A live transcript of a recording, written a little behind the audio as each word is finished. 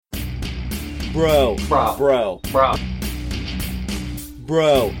Bro. Bro. Bro. Bro.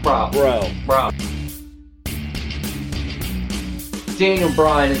 Bro. Bro. Bro. Bro. Daniel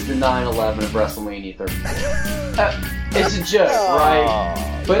Bryan is the 9/11 of WrestleMania 30. It's a joke,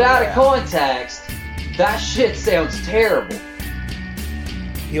 right? But out of context, that shit sounds terrible.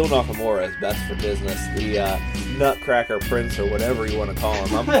 Heel Nakamura is best for business. The Nutcracker Prince or whatever you want to call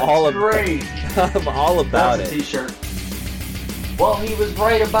him. I'm all great. I'm all about That's it. a t-shirt. Well, he was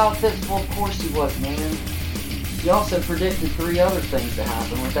right about this. Well, of course he was, man. He also predicted 3 other things to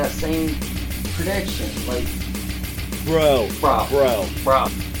happen with that same prediction. Like, Bro. Bro. Bro. bro,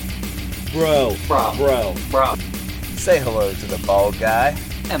 Bro. bro, Bro. bro. Say hello to the bald guy.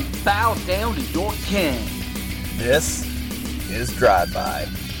 And bow down to your king. This is Drive-By.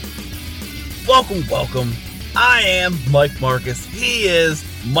 Welcome, welcome. I am Mike Marcus. He is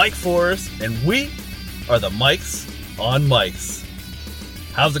Mike Forrest, and we are the Mikes on Mics.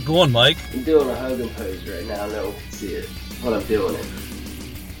 How's it going, Mike? I'm doing a Hogan pose right now. No one can see it, but I'm doing it.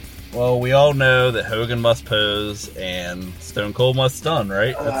 Well, we all know that Hogan must pose and Stone Cold must stun,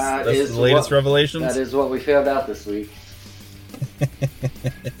 right? That's the latest revelations? That is what we found out this week.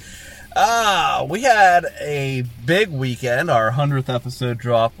 We had a big weekend. Our 100th episode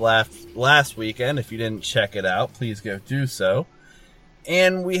dropped last weekend. If you didn't check it out, please go do so.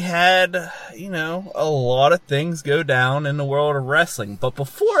 And we had, a lot of things go down in the world of wrestling. But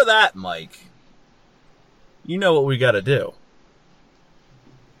before that, Mike, you know what we got to do.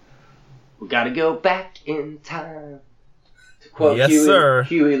 We got to go back in time. To quote yes, sir.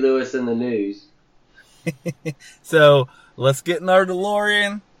 Huey Lewis in the News. So let's get in our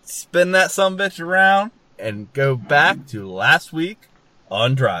DeLorean, spin that sumbitch around, and go back to last week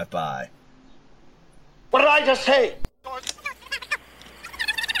on Drive-By. What did I just say?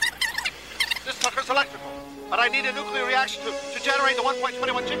 This sucker's electrical, but I need a nuclear reaction to generate the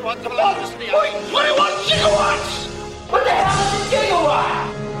 1.21 gigawatts of electricity. 1.21 gigawatts? What the hell is a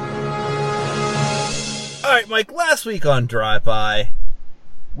gigawatt? Alright, Mike, last week on Drive-By,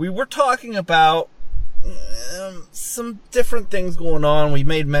 we were talking about some different things going on. We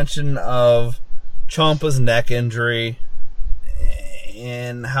made mention of Ciampa's neck injury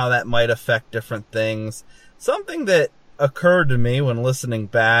and how that might affect different things. Something that occurred to me when listening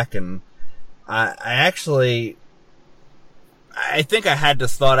back, and I think I had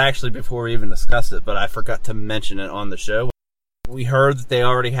this thought actually before we even discussed it, but I forgot to mention it on the show. We heard that they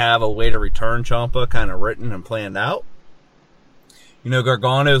already have a way to return Ciampa kind of written and planned out.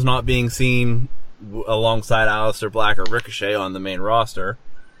 Gargano's not being seen alongside Aleister Black or Ricochet on the main roster.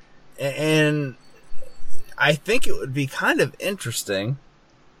 And I think it would be kind of interesting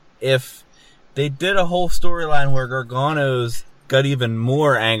if they did a whole storyline where Gargano's got even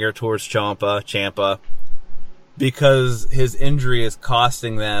more anger towards Ciampa, because his injury is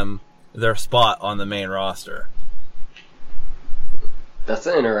costing them their spot on the main roster. That's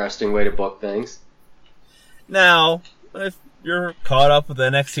an interesting way to book things. Now, if you're caught up with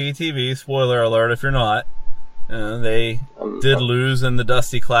NXT TV, spoiler alert if you're not, they did lose in the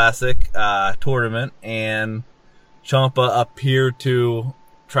Dusty Classic tournament, and Ciampa appeared to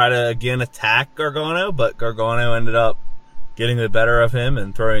try to again attack Gargano, but Gargano ended up getting the better of him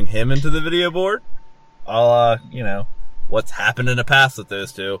and throwing him into the video board. What's happened in the past with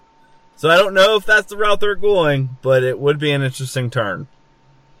those two. So I don't know if that's the route they're going, but it would be an interesting turn.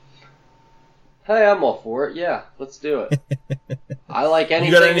 Hey, I'm all for it. Yeah, let's do it. I like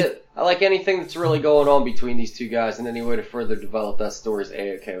anything that's really going on between these two guys, and any way to further develop that story is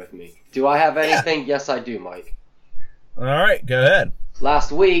A-okay with me. Do I have anything? Yeah. Yes, I do, Mike. All right, go ahead.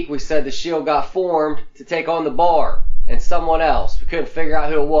 Last week, we said the Shield got formed to take on the Bar and someone else. We couldn't figure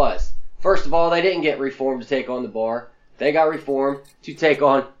out who it was. First of all, they didn't get reformed to take on the Bar. They got reformed to take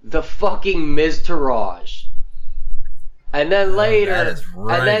on the fucking Miztourage. And then later, that is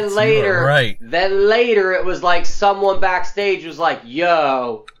right. Then later it was like someone backstage was like,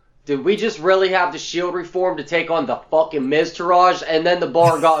 yo, did we just really have the Shield reform to take on the fucking Miztourage? And then the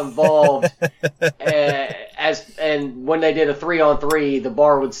Bar got involved. And when they did a 3-on-3, the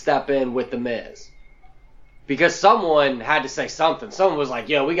Bar would step in with the Miz. Because someone had to say something. Someone was like,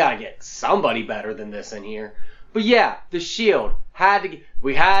 yo, we gotta get somebody better than this in here. But yeah, the Shield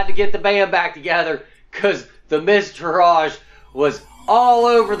we had to get the band back together, because the Miztourage was all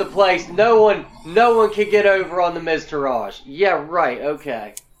over the place. No one could get over on the Miztourage. Yeah, right,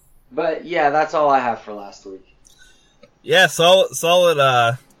 okay. But yeah, that's all I have for last week. Yeah, solid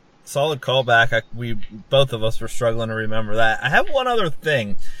callback. We both of us were struggling to remember that. I have one other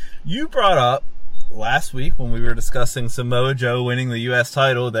thing. You brought up last week when we were discussing Samoa Joe winning the U.S.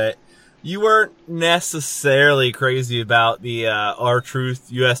 title that You weren't necessarily crazy about the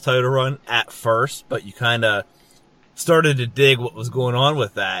R-Truth U.S. title run at first, but you kind of started to dig what was going on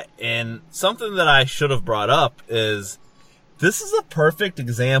with that. And something that I should have brought up is this is a perfect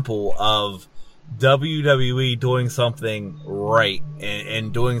example of WWE doing something right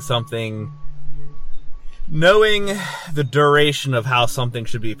and doing something, knowing the duration of how something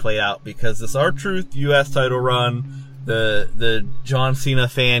should be played out, because this R-Truth U.S. title run, the John Cena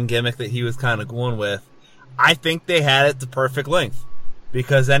fan gimmick that he was kind of going with, I think they had it the perfect length,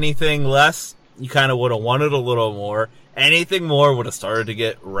 because anything less, you kind of would have wanted a little more. Anything more would have started to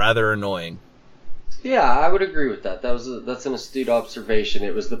get rather annoying. Yeah, I would agree with that. That's an astute observation.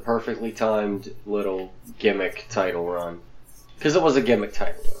 It was the perfectly timed little gimmick title run, because it was a gimmick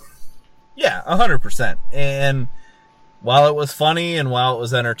title run. Yeah, 100%. And while it was funny and while it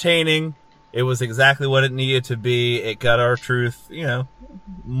was entertaining, it was exactly what it needed to be. It got R-Truth,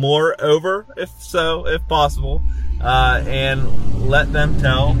 more over, if possible, and let them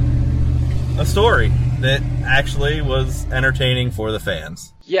tell a story that actually was entertaining for the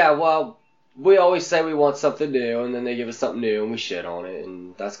fans. Yeah, well, we always say we want something new, and then they give us something new, and we shit on it,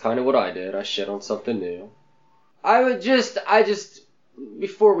 and that's kind of what I did. I shit on something new.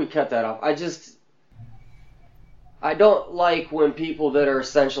 Before we cut that off, I don't like when people that are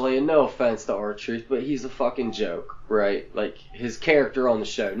essentially, and no offense to R-Truth, but he's a fucking joke, right? Like, his character on the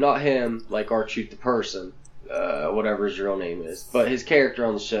show. Not him, like R-Truth the person, whatever his real name is. But his character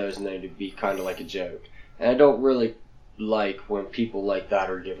on the show is known to be kind of like a joke. And I don't really like when people like that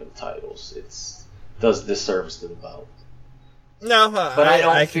are given titles. It does disservice to the belt. No, but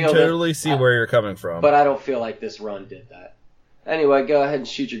I can totally see where you're coming from. But I don't feel like this run did that. Anyway, go ahead and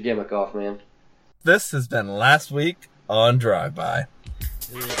shoot your gimmick off, man. This has been Last Week on Drive-By.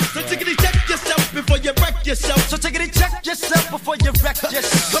 So take it, check yourself before you wreck yourself. So take it, check yourself before you wreck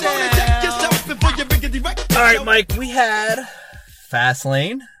yourself. Come on and check yourself before you wreck yourself. All right, Mike, we had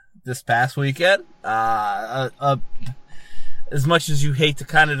Fastlane this past weekend. As much as you hate to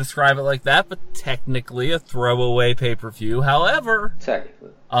kind of describe it like that, but technically a throwaway pay-per-view. However,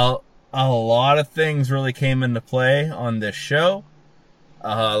 technically, a lot of things really came into play on this show.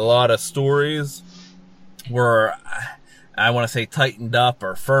 A lot of stories were, I want to say, tightened up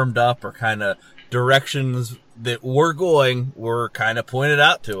or firmed up, or kind of directions that were kind of pointed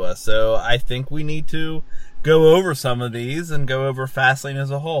out to us. So I think we need to go over some of these and go over Fastlane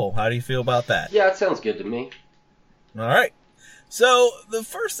as a whole. How do you feel about that? Yeah, it sounds good to me. All right. So the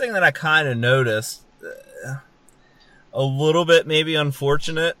first thing that I kind of noticed, a little bit maybe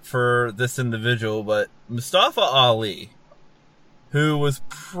unfortunate for this individual, but Mustafa Ali, who was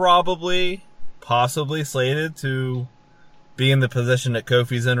possibly slated to be in the position that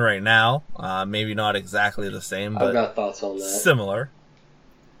Kofi's in right now. Maybe not exactly the same, but I've got thoughts on that. Similar.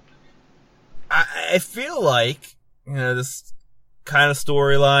 I feel like, this kind of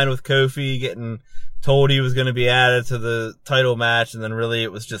storyline with Kofi getting told he was going to be added to the title match, and then really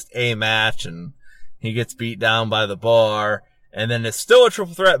it was just a match, and he gets beat down by the Bar, and then it's still a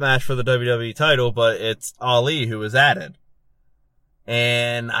triple threat match for the WWE title, but it's Ali who was added.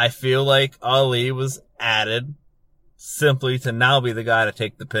 And I feel like Ali was added simply to now be the guy to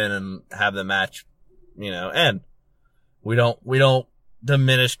take the pin and have the match, end. We don't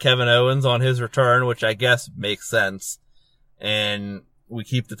diminish Kevin Owens on his return, which I guess makes sense. And we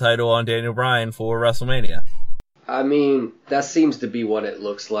keep the title on Daniel Bryan for WrestleMania. I mean, that seems to be what it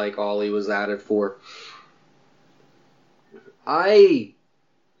looks like Ali was added for. I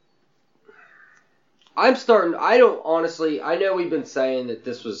know we've been saying that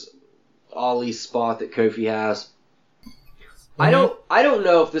this was Ali's spot that Kofi has. Mm-hmm. I don't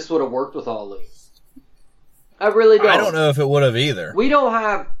know if this would have worked with Ali. I really don't. I don't know if it would have either. We don't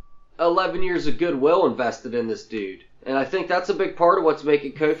have 11 years of goodwill invested in this dude. And I think that's a big part of what's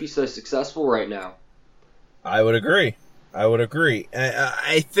making Kofi so successful right now. I would agree.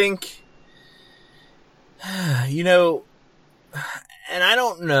 I think, and I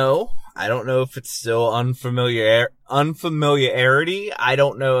don't know if it's still unfamiliarity. I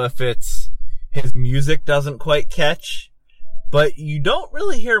don't know if it's his music doesn't quite catch, but you don't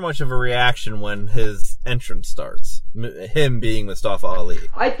really hear much of a reaction when his entrance starts. Him being Mustafa Ali.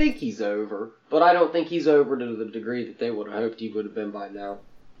 I think he's over, but I don't think he's over to the degree that they would have hoped he would have been by now.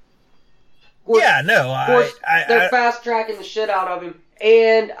 They're fast tracking the shit out of him,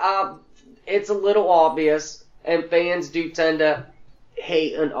 and it's a little obvious, and fans do tend to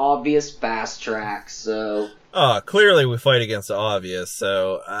hate an obvious fast track, so... Clearly we fight against the obvious,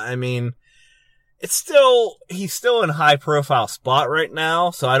 so, I mean, he's still in a high profile spot right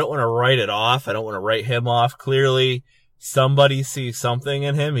now, so I don't want to write it off. I don't want to write him off. Clearly, somebody sees something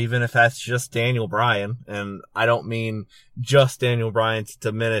in him, even if that's just Daniel Bryan. And I don't mean just Daniel Bryan to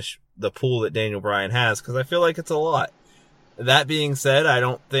diminish the pool that Daniel Bryan has, because I feel like it's a lot. That being said,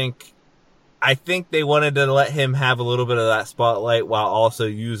 I think they wanted to let him have a little bit of that spotlight while also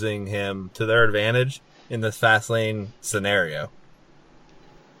using him to their advantage in this Fastlane scenario.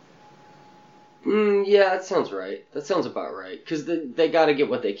 Yeah, that sounds right. That sounds about right. Because they got to get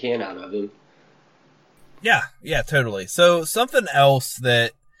what they can out of him. Yeah, totally. So something else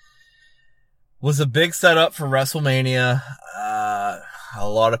that was a big setup for WrestleMania. A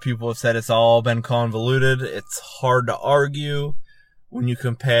lot of people have said it's all been convoluted. It's hard to argue when you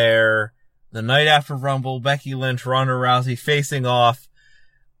compare the night after Rumble, Becky Lynch, Ronda Rousey facing off,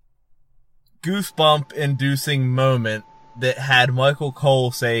 goosebump-inducing moment that had Michael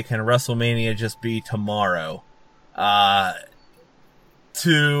Cole say, "Can WrestleMania just be tomorrow?"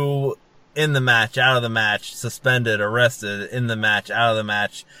 To in the match, out of the match, suspended, arrested, in the match, out of the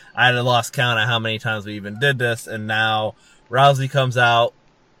match. I had lost count of how many times we even did this, and now Rousey comes out,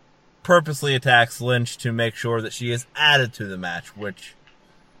 purposely attacks Lynch to make sure that she is added to the match, which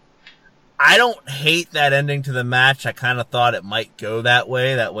I don't hate that ending to the match. I kind of thought it might go that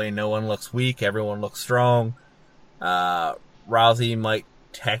way. That way no one looks weak, everyone looks strong. Rousey might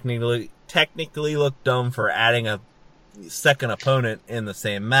technically look dumb for adding a second opponent in the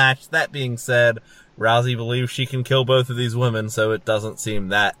same match. That being said, Rousey believes she can kill both of these women, so it doesn't seem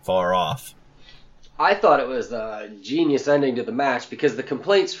that far off. I thought it was a genius ending to the match because the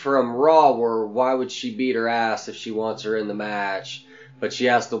complaints from Raw were, why would she beat her ass if she wants her in the match? But she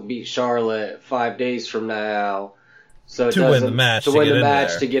has to beat Charlotte 5 days from now. So it to win the match,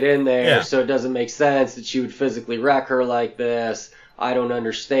 to get in there. Yeah. So it doesn't make sense that she would physically wreck her like this. I don't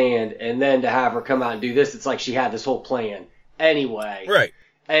understand. And then to have her come out and do this, it's like she had this whole plan anyway. Right.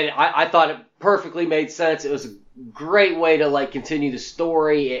 And I thought it perfectly made sense. It was a great way to like continue the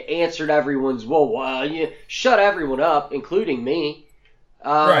story. It answered everyone's, shut everyone up, including me.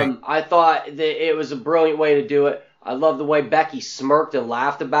 Right. I thought that it was a brilliant way to do it. I love the way Becky smirked and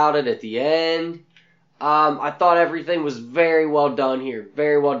laughed about it at the end. I thought everything was very well done here.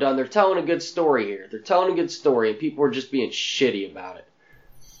 Very well done. They're telling a good story here. And people are just being shitty about it.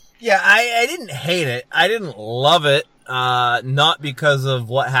 Yeah, I didn't hate it. I didn't love it. Not because of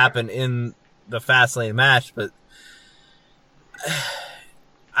what happened in the Fastlane match, but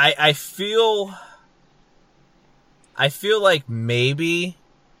I feel like maybe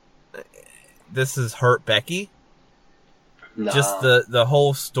this has hurt Becky. Nah. Just the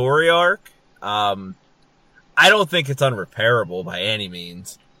whole story arc. I don't think it's unrepairable by any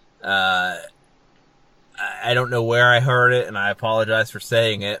means. I don't know where I heard it, and I apologize for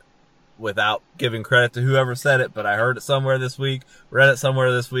saying it without giving credit to whoever said it, but I heard it somewhere this week, read it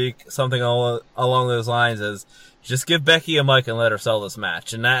somewhere this week, something along those lines is, just give Becky a mic and let her sell this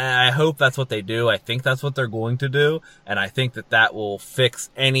match. And I hope that's what they do. I think that's what they're going to do, and I think that will fix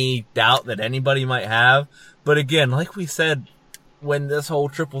any doubt that anybody might have. But again, like we said, when this whole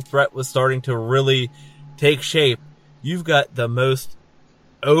triple threat was starting to really take shape, you've got the most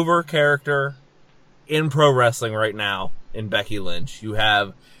over character in pro wrestling right now in Becky Lynch. You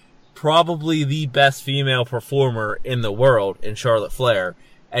have probably the best female performer in the world in Charlotte Flair,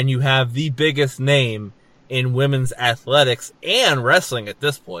 and you have the biggest name in women's athletics and wrestling at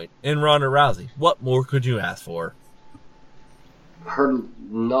this point in Ronda Rousey. What more could you ask for? Her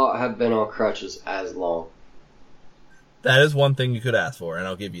not have been on crutches as long. That is one thing you could ask for, and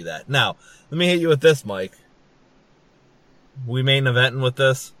I'll give you that. Now, let me hit you with this, Mike. We main eventing with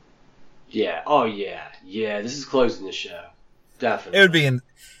this? Yeah. Oh, yeah. Yeah, this is closing the show. Definitely.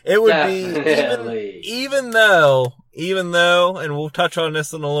 It would be, even though, and we'll touch on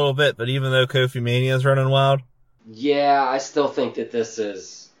this in a little bit, but even though Kofi Mania is running wild. Yeah, I still think that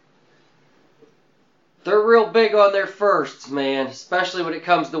they're real big on their firsts, man, especially when it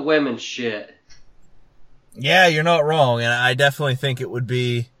comes to women's shit. Yeah, you're not wrong, and I definitely think it would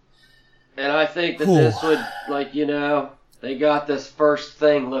be. And I think that this would, they got this first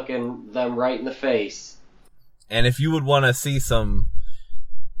thing looking them right in the face. And if you would want to see some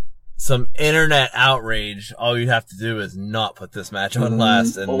internet outrage, all you have to do is not put this match on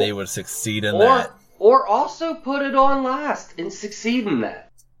last, and they would succeed in that. Or also put it on last and succeed in that.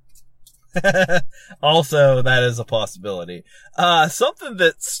 Also, that is a possibility. Something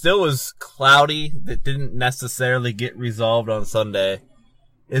that still is cloudy, that didn't necessarily get resolved on Sunday,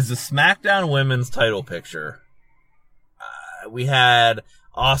 is the SmackDown Women's title picture. We had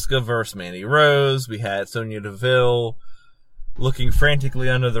Asuka versus Mandy Rose. We had Sonya Deville looking frantically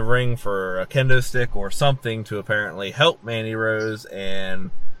under the ring for a kendo stick or something to apparently help Mandy Rose,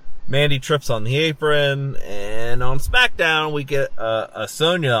 and Mandy trips on the apron, and on SmackDown we get a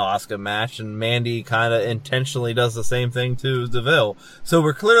Sonya Asuka match, and Mandy kind of intentionally does the same thing to Deville. So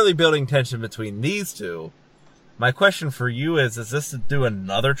we're clearly building tension between these two. My question for you is this to do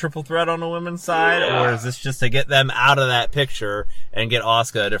another triple threat on the women's side, or is this just to get them out of that picture and get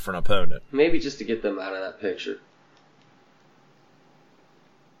Asuka a different opponent? Maybe just to get them out of that picture.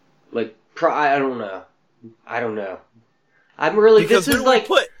 Like, I don't know. I'm really... Because this is like...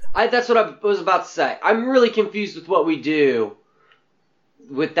 that's what I was about to say. I'm really confused with what we do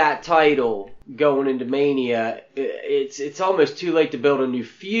with that title going into Mania. It's almost too late to build a new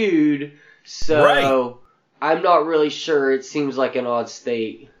feud, so right. I'm not really sure. It seems like an odd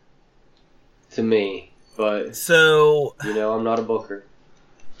state to me, but so I'm not a booker.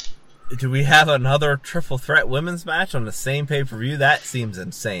 Do we have another triple threat women's match on the same pay-per-view? That seems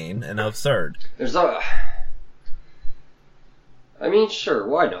insane and absurd. Sure,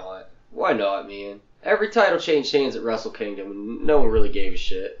 why not? Why not, man? Every title changed hands at Wrestle Kingdom, and no one really gave a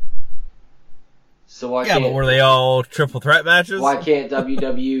shit. So why can't... Yeah, but were they all triple threat matches? Why can't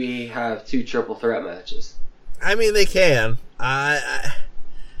WWE have 2 triple threat matches? I mean, they can. I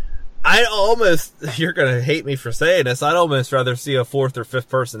almost... You're going to hate me for saying this. I'd almost rather see a 4th or 5th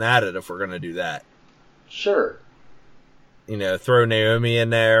person added if we're going to do that. Sure. Throw Naomi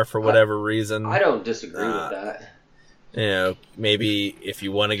in there for whatever reason. I don't disagree with that. Maybe if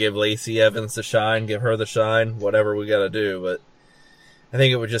you want to give Lacey Evans the shine, give her the shine, whatever we got to do, but I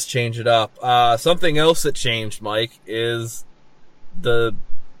think it would just change it up. Something else that changed, Mike, is the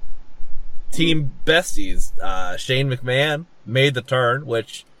team besties. Shane McMahon made the turn,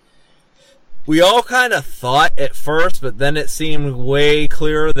 which we all kind of thought at first, but then it seemed way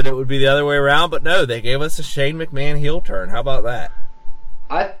clearer that it would be the other way around. But no, they gave us a Shane McMahon heel turn. How about that?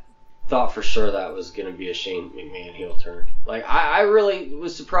 I thought for sure that was going to be a Shane McMahon heel turn. Like, I really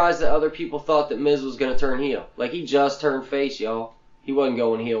was surprised that other people thought that Miz was going to turn heel. Like, he just turned face, y'all. He wasn't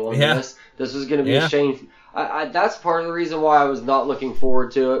going heel on this. This was going to be a Shane... that's part of the reason why I was not looking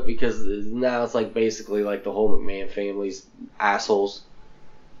forward to it, because now it's like basically like the whole McMahon family's assholes.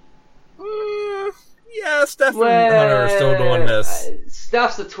 Yeah, Steph and Hunter are still doing this.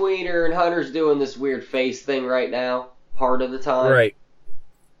 Steph's a tweener, and Hunter's doing this weird face thing right now, part of the time. Right.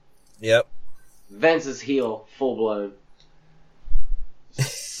 Yep. Vince is heel, full blown.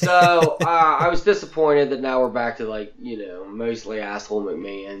 So, I was disappointed that now we're back to, mostly asshole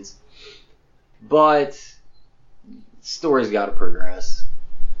McMahons. But, story's got to progress.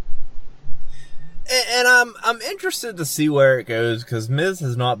 And I'm interested to see where it goes, because Miz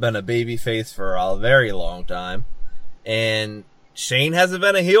has not been a babyface for a very long time. And Shane hasn't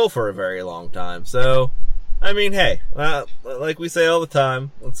been a heel for a very long time. So, I mean, hey, like we say all the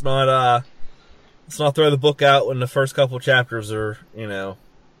time, let's not throw the book out when the first couple chapters are,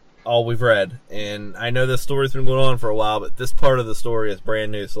 all we've read. And I know this story's been going on for a while, but this part of the story is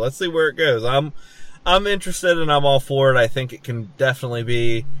brand new. So let's see where it goes. I'm interested and I'm all for it. I think it can definitely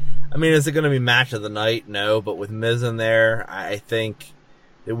be, is it going to be match of the night? No, but with Miz in there, I think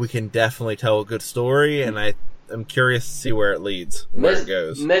that we can definitely tell a good story, and I'm curious to see where it leads, where it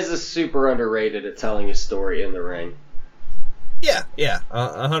goes. Miz is super underrated at telling a story in the ring. Yeah,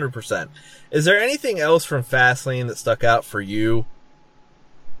 100%. Is there anything else from Fastlane that stuck out for you?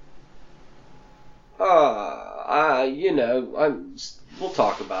 We'll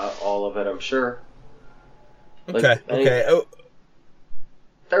talk about all of it, I'm sure. Okay.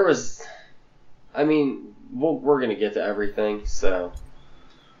 There was, we're gonna get to everything, so.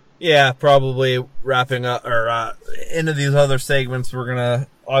 Yeah, probably wrapping up, or into these other segments, we're gonna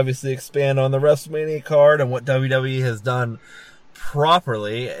obviously expand on the WrestleMania card and what WWE has done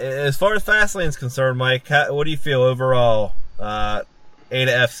properly. As far as Fastlane's concerned, Mike, what do you feel overall? A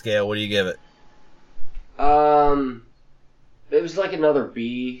to F scale, what do you give it? It was like another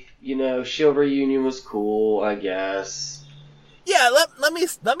B. Shield reunion was cool, I guess. Yeah,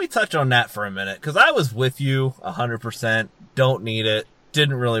 let me touch on that for a minute, because I was with you 100%. Don't need it.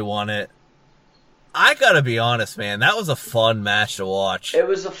 Didn't really want it. I gotta be honest, man. That was a fun match to watch. It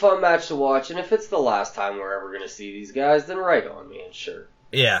was a fun match to watch, and if it's the last time we're ever gonna see these guys, then right on, man. Sure.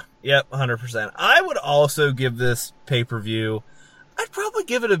 Yeah. Yep. 100%. I would also give this pay-per-view, I'd probably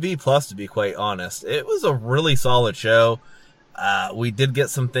give it a B+, to be quite honest. It was a really solid show. We did get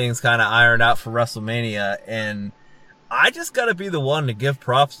some things kind of ironed out for WrestleMania, and I just gotta be the one to give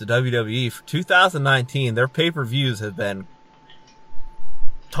props to WWE. For 2019, their pay-per-views have been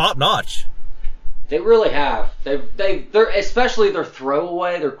top-notch. They really have. They're especially their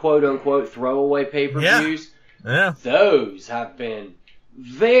throwaway, their quote-unquote throwaway pay-per-views. Yeah. Those have been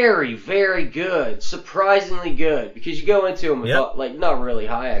very, very good. Surprisingly good. Because you go into them with, like, not really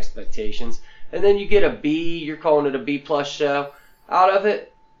high expectations. And then you get a B, you're calling it a B+ show. Out of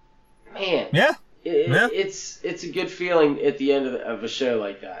it, man. Yeah. It's a good feeling at the end of a show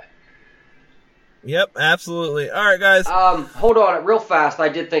like that. Yep, absolutely. All right, guys. Hold on, real fast. I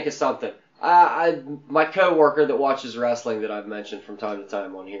did think of something. My coworker that watches wrestling that I've mentioned from time to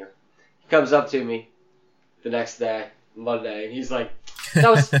time on here, he comes up to me the next day, Monday, and he's like, "That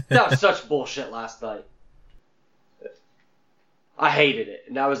was such bullshit last night. I hated it."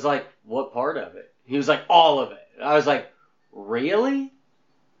 And I was like, "What part of it?" He was like, "All of it." And I was like, "Really?"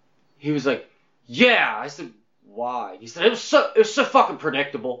 He was like, "Yeah." I said, "Why?" He said, it was so fucking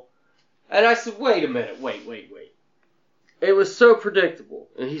predictable." And I said, "Wait a minute, wait. It was so predictable."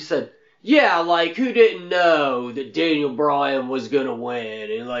 And he said, "Yeah, like, who didn't know that Daniel Bryan was gonna win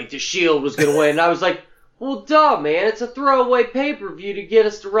and, like, the Shield was gonna win?" And I was like, "Well, duh, man, it's a throwaway pay-per-view to get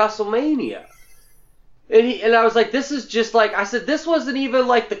us to WrestleMania." And I was like, this is just like, I said, this wasn't even,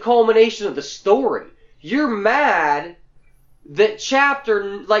 like, the culmination of the story. You're mad that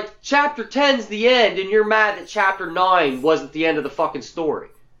chapter 10's the end, and you're mad that chapter 9 wasn't the end of the fucking story.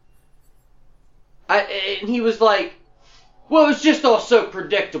 And he was like, "Well, it's just all so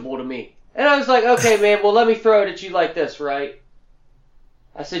predictable to me." And I was like, "Okay, man, well, let me throw it at you like this, right?"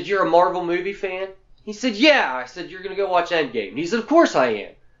 I said, "You're a Marvel movie fan?" He said, "Yeah." I said, "You're going to go watch Endgame." And he said, "Of course I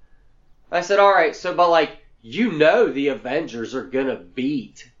am." I said, "All right, so, but, like, you know the Avengers are going to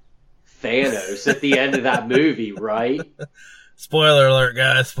beat Thanos at the end of that movie, right?" Spoiler alert,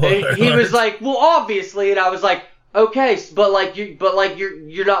 guys. Spoiler He alert. was like, "Well, obviously." And I was like, "Okay, but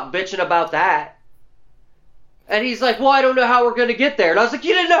you're not bitching about that." And he's like, "Well, I don't know how we're going to get there." And I was like,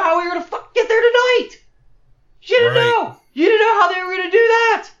 "You didn't know how we were going to fucking get there tonight. You didn't know. You didn't know how they were going to do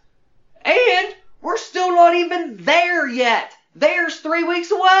that. And we're still not even there yet. There's 3 weeks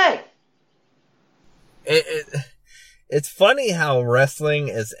away." It's funny how wrestling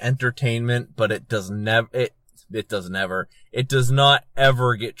is entertainment, but it does not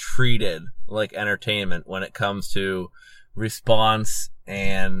ever get treated like entertainment when it comes to response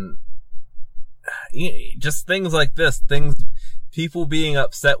and just things like this, people being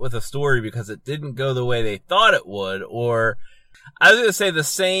upset with a story because it didn't go the way they thought it would, or I was going to say the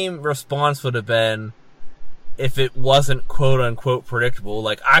same response would have been if it wasn't quote unquote predictable.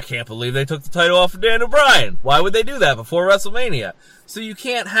 Like, I can't believe they took the title off of Daniel Bryan. Why would they do that before WrestleMania? So you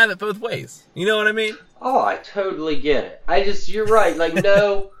can't have it both ways. You know what I mean? Oh, I totally get it. You're right. Like,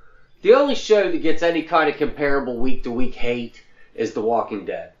 no, the only show that gets any kind of comparable week to week hate is The Walking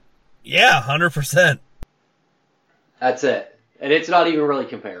Dead. Yeah, 100%. That's it. And it's not even really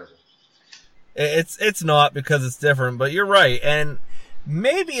comparable. It's not, because it's different, but you're right. And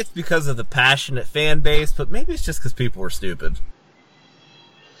maybe it's because of the passionate fan base, but maybe it's just because people are stupid.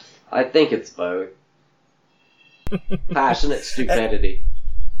 I think it's both. Passionate stupidity.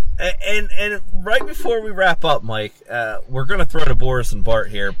 And right before we wrap up, Mike, we're going to throw to Boris and Bart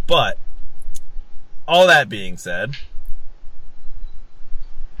here, but all that being said,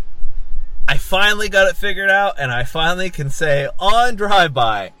 I finally got it figured out, and I finally can say on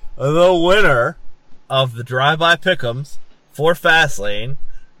Drive-By, the winner of the Drive-By Pick'ems for Fastlane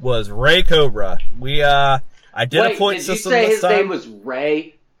was Ray Cobra. I did a point system this time. Did you say his name was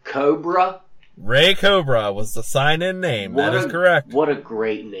Ray Cobra? Ray Cobra was the sign-in name. That is correct. What a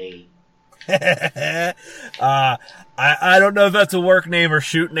great name. I don't know if that's a work name or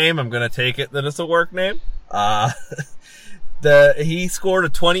shoot name. I'm going to take it that it's a work name. He scored a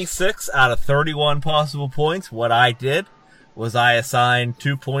 26 out of 31 possible points. What I did was I assigned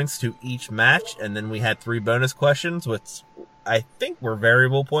 2 points to each match, and then we had 3 bonus questions, which I think were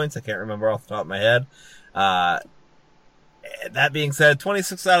variable points. I can't remember off the top of my head. That being said,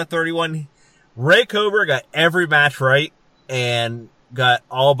 26 out of 31. Ray Cobra got every match right and got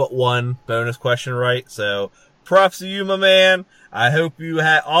all but 1 bonus question right. So props to you, my man. I hope you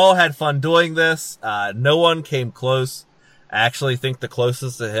all had fun doing this. No one came close. I actually think the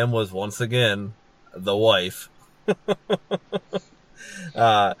closest to him was, once again, the wife.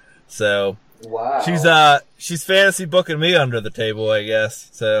 So wow. She's fantasy booking me under the table, I guess.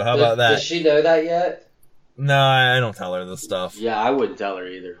 So how about that? Does she know that yet? No, I don't tell her this stuff. Yeah, I wouldn't tell her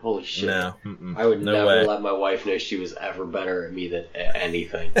either. Holy shit. No. I would no never way. let my wife know she was ever better at me than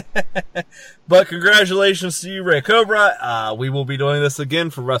anything. But congratulations to you, Ray Cobra. We will be doing this again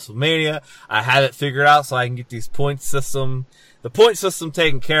for WrestleMania. I have it figured out so I can get the point system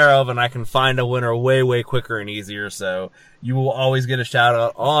taken care of, and I can find a winner way, way quicker and easier. So you will always get a shout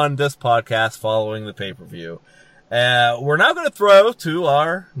out on this podcast following the pay-per-view. We're now going to throw to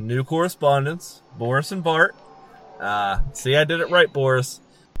our new correspondents, Boris and Bart. See, I did it right, Boris.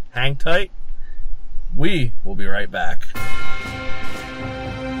 Hang tight. We will be right back.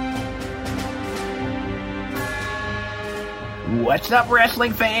 What's up,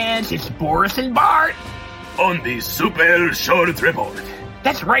 wrestling fans? It's Boris and Bart on the Super Short Report.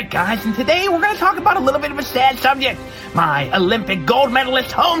 That's right, guys, and today we're going to talk about a little bit of a sad subject. My Olympic gold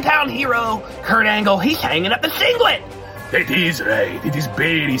medalist hometown hero, Kurt Angle, he's hanging up the singlet. That is right. It is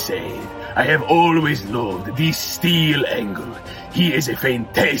very sad. I have always loved the Steel Angle. He is a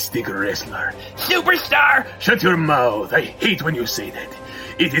fantastic wrestler. Superstar! Shut your mouth. I hate when you say that.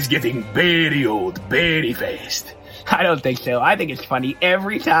 It is getting very old, very fast. I don't think so. I think it's funny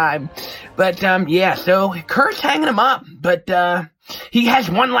every time. But, yeah, so Kurt's hanging him up. But, he has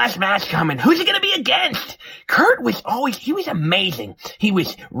one last match coming. Who's he gonna be against? Kurt was he was amazing. He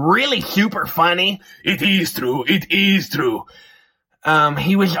was really super funny. It is true. It is true.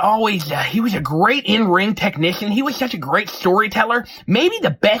 He was a great in-ring technician. He was such a great storyteller. Maybe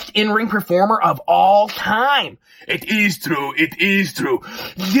the best in-ring performer of all time. It is true. It is true.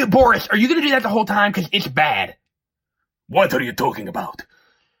 Boris, are you gonna do that the whole time? Cause it's bad. What are you talking about?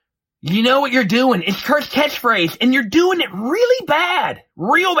 You know what you're doing. It's Kurt's catchphrase, and you're doing it really bad.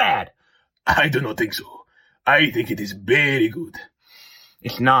 Real bad. I do not think so. I think it is very good.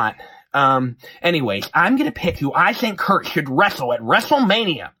 It's not. Anyways, I'm gonna pick who I think Kurt should wrestle at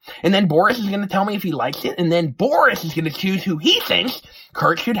WrestleMania. And then Boris is gonna tell me if he likes it, and then Boris is gonna choose who he thinks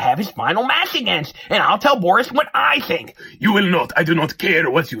Kurt should have his final match against. And I'll tell Boris what I think. You will not. I do not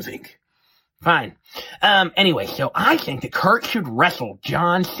care what you think. Fine. Anyway, so I think that Kurt should wrestle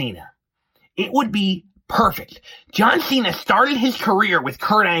John Cena. It would be perfect. John Cena started his career with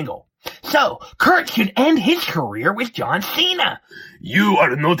Kurt Angle. So, Kurt should end his career with John Cena. You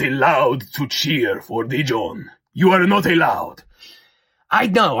are not allowed to cheer for the John. You are not allowed. I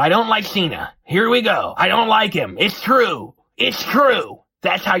know, I don't like Cena. Here we go. I don't like him. It's true. It's true.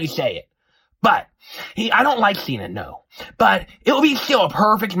 That's how you say it. But, I don't like Cena, no. But, it will be still a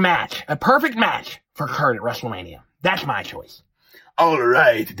perfect match. A perfect match for Kurt at WrestleMania. That's my choice.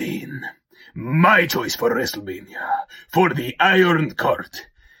 Alright, then. My choice for WrestleMania, for the Iron Kurt,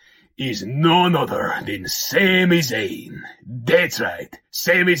 is none other than Sami Zayn. That's right,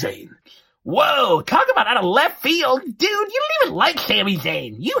 Sami Zayn. Whoa, talk about out of left field. Dude, you don't even like Sami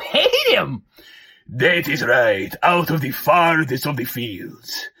Zayn. You hate him. That is right, out of the farthest of the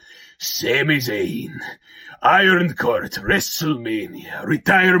fields. Sami Zayn. Iron Kurt, WrestleMania,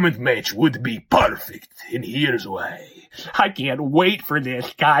 retirement match would be perfect, and here's why. I can't wait for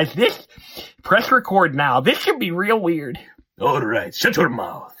this, guys. Press record now. This should be real weird. Alright, shut your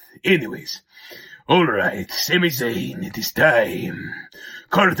mouth. Anyways, alright, Sami Zayn, it is time.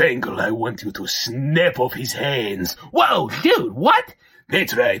 Kurt Angle, I want you to snap off his hands. Whoa, dude, what?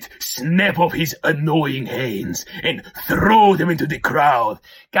 That's right, snap off his annoying hands and throw them into the crowd.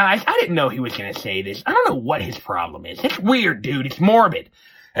 Guys, I didn't know he was gonna say this. I don't know what his problem is. It's weird, dude. It's morbid.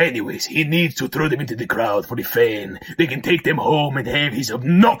 Anyways, he needs to throw them into the crowd for the fan. They can take them home and have his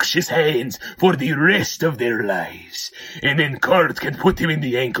obnoxious hands for the rest of their lives. And then Kurt can put him in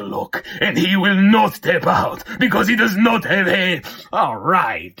the ankle lock, and he will not tap out because he does not have hands.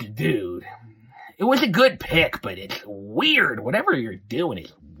 Alright, dude. It was a good pick, but it's weird. Whatever you're doing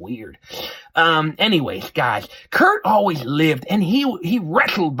is weird. Anyways, guys, Kurt always lived, and he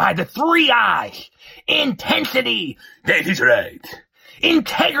wrestled by the 3 I's. Intensity. That is right.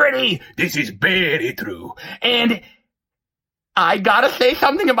 Integrity. This is very true. And I gotta say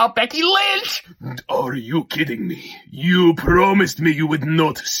something about Becky Lynch. Are you kidding me? You promised me you would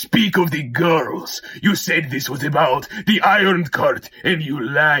not speak of the girls. You said this was about the Iron Kurt, and you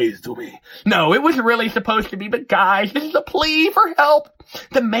lied to me. No, it was really supposed to be, but guys, this is a plea for help.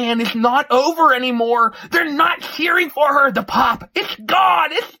 The man is not over anymore. They're not cheering for her. The pop, it's gone.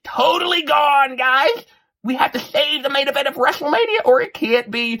 It's totally gone, guys. We have to save the main event of WrestleMania, or it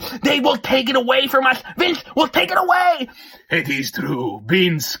can't be. They will take it away from us. Vince will take it away. It is true.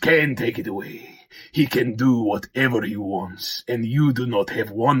 Vince can take it away. He can do whatever he wants, and you do not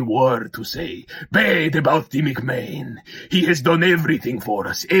have one word to say bad about the McMahon. He has done everything for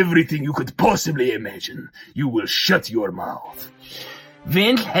us, everything you could possibly imagine. You will shut your mouth.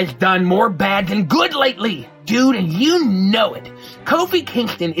 Vince has done more bad than good lately, dude, and you know it. Kofi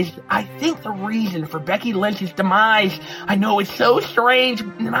Kingston is, I think, the reason for Becky Lynch's demise. I know it's so strange,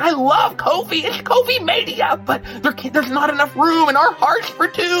 and I love Kofi. It's Kofi Mania, but there's not enough room in our hearts for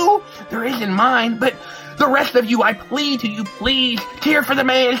 2. There is in mine, but the rest of you, I plead to you, please, cheer for the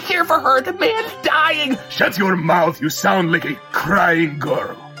man, cheer for her. The man's dying. Shut your mouth. You sound like a crying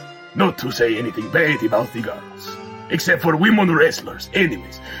girl. Not to say anything bad about the girls. except for women wrestlers.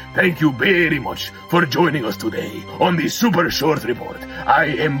 Anyways, thank you very much for joining us today on the Super Short Report. I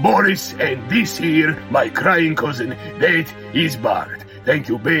am Boris, and this here, my crying cousin, that is Bart. Thank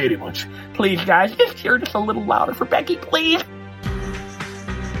you very much. Please, guys, just cheer just a little louder for Becky, please.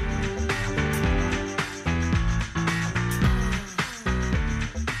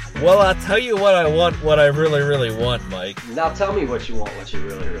 Well, I'll tell you what I want, what I really, really want, Mike. Now tell me what you want, what you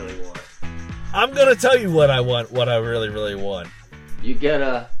really, really want. I'm gonna tell you what I want, what I really, really want. You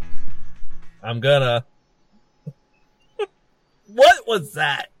gonna... I'm gonna... What was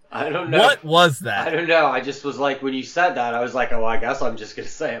that? I don't know. What was that? I don't know. I just was like, when you said that, I was like, oh, I guess I'm just gonna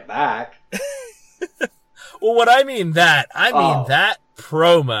say it back. Well, what I mean that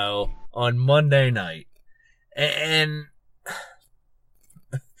promo on Monday night. And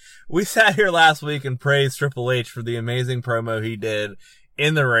we sat here last week and praised Triple H for the amazing promo he did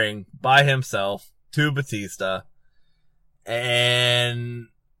in the ring by himself to Batista. And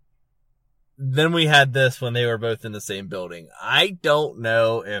then we had this when they were both in the same building. I don't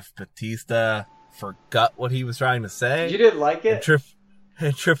know if Batista forgot what he was trying to say. You didn't like it?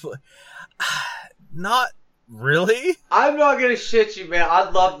 Triple, not really. I'm not gonna shit you, man. I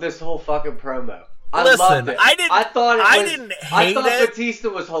love this whole fucking promo. I loved it. I didn't hate it. Batista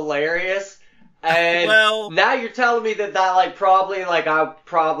was hilarious. And well, now you're telling me that I probably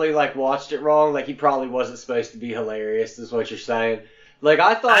watched it wrong. Like, he probably wasn't supposed to be hilarious, is what you're saying. Like,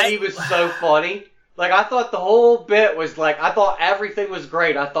 I thought he was so funny. Like, I thought the whole bit was I thought everything was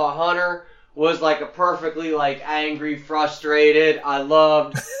great. I thought Hunter was a perfectly angry, frustrated. I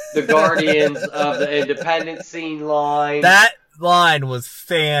loved the Guardians of the Independence scene line. That line was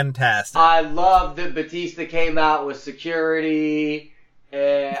fantastic. I loved that Batista came out with security.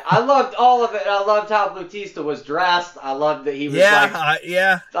 I loved all of it. I loved how Batista was dressed. I loved that he was I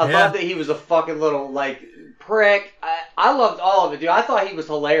loved that he was a fucking little prick. I loved all of it, dude. I thought he was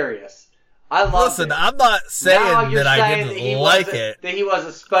hilarious. I loved it. I'm not saying that I didn't like it. That he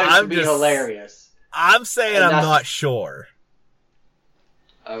wasn't supposed to be hilarious. I'm saying I'm not sure.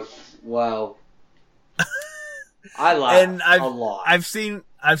 Oh, well. I laughed a lot. I've seen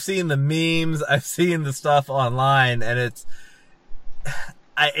the memes, I've seen the stuff online, and it's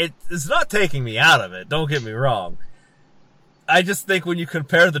not taking me out of it. Don't get me wrong. I just think when you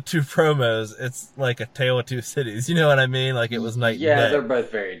compare the two promos, it's like a tale of two cities. You know what I mean? Like, it was night and day. Yeah, they're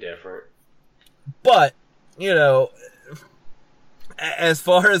both very different. But, as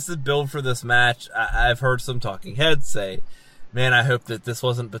far as the build for this match, I've heard some talking heads say, man, I hope that this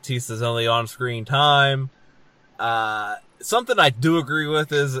wasn't Batista's only on-screen time. Something I do agree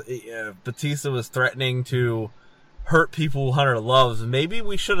with is Batista was threatening to hurt people Hunter loves. Maybe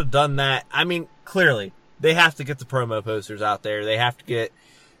we should have done that. I mean, clearly, they have to get the promo posters out there. They have to get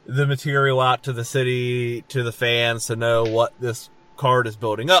the material out to the city, to the fans, to know what this card is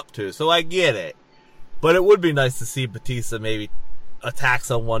building up to. So I get it. But it would be nice to see Batista maybe attack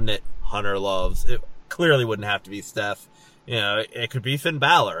someone that Hunter loves. It clearly wouldn't have to be Steph. It could be Finn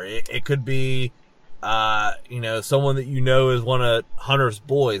Balor. It could be, someone that is one of Hunter's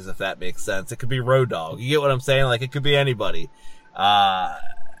boys, if that makes sense. It could be Road Dogg. You get what I'm saying? It could be anybody.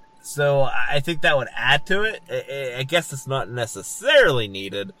 So I think that would add to it. I guess it's not necessarily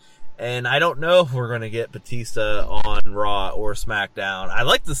needed. And I don't know if we're going to get Batista on Raw or SmackDown. I'd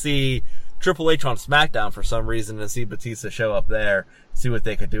like to see Triple H on SmackDown for some reason and see Batista show up there, see what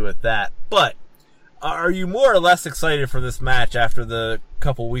they could do with that. But are you more or less excited for this match after the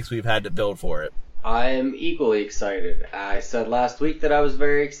couple weeks we've had to build for it? I am equally excited. I said last week that I was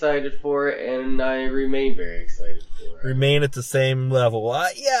very excited for it, and I remain very excited for it. Remain at the same level.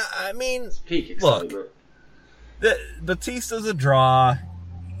 Yeah, I mean, it's peak excitement. Look, Batista's a draw.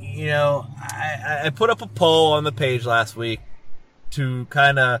 I put up a poll on the page last week to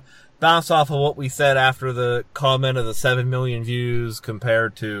kind of bounce off of what we said after the comment of the 7 million views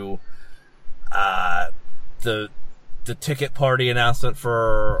compared to the ticket party announcement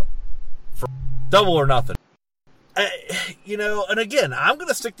for Double or Nothing. And again, I'm going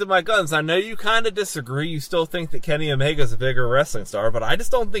to stick to my guns. I know you kind of disagree. You still think that Kenny Omega's a bigger wrestling star, but I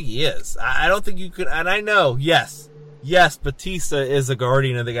just don't think he is. I don't think you could, and I know, yes, Batista is a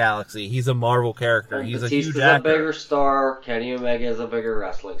Guardian of the Galaxy. He's a Marvel character. And He's Batista's a huge actor. A bigger star. Kenny Omega is a bigger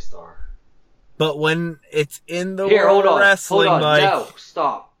wrestling star. But when it's in the world of wrestling, hold on. Mike... No,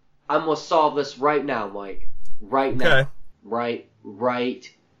 stop. I'm going to solve this right now, Mike. Right now. Okay.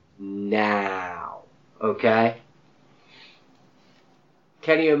 Right now. Okay?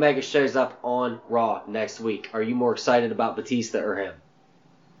 Kenny Omega shows up on Raw next week. Are you more excited about Batista or him?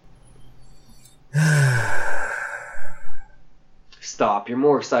 Stop. You're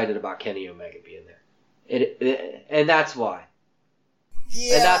more excited about Kenny Omega being there. And that's why.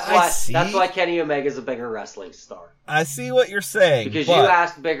 Yeah, And I see. that's why Kenny Omega's a bigger wrestling star. I see what you're saying. Because but you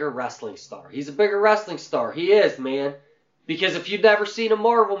asked bigger wrestling star. He's a bigger wrestling star. He is, man. Because if you've never seen a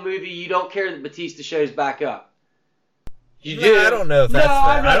Marvel movie, you don't care that Batista shows back up. You do. I don't know if that's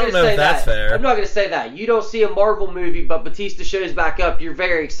fair. I don't know if that's fair. I'm not going to say that. You don't see a Marvel movie, but Batista shows back up. You're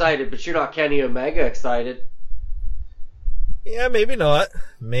very excited, but you're not Kenny Omega excited. Yeah, maybe not.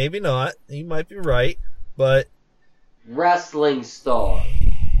 Maybe not. You might be right, but wrestling star.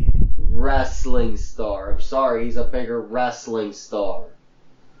 Wrestling star. I'm sorry, he's a bigger wrestling star.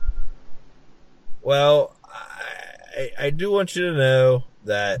 Well, I do want you to know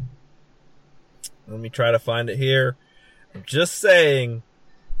that. Let me try to find it here. I'm just saying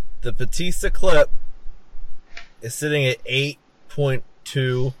the Batista clip is sitting at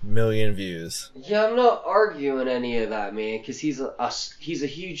 8.2 million views. Yeah, I'm not arguing any of that, man, because he's a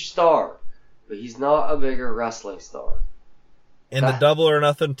huge star, but he's not a bigger wrestling star. And the Double or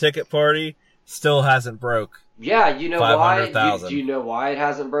Nothing ticket party still hasn't broke. Yeah, you know why? 500,000. Do you know why it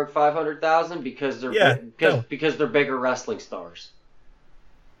hasn't broke 500,000? Because they're because they're bigger wrestling stars.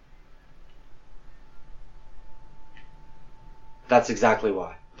 That's exactly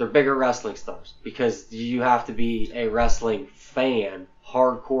why. They're bigger wrestling stars. Because you have to be a wrestling fan,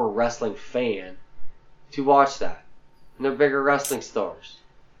 hardcore wrestling fan, to watch that. And they're bigger wrestling stars.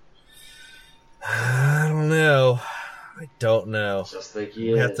 I don't know. I don't know. Just think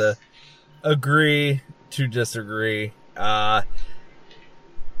he We is. have to agree to disagree.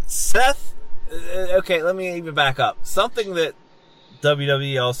 Seth, okay, let me even back up. Something that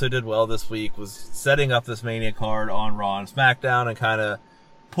WWE also did well this week was setting up this Mania card on Raw and SmackDown and kind of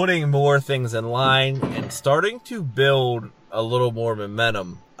putting more things in line and starting to build a little more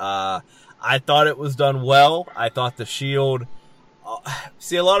momentum. I thought it was done well. I thought the Shield...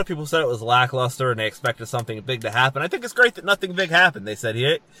 See, a lot of people said it was lackluster and they expected something big to happen. I think it's great that nothing big happened. They said,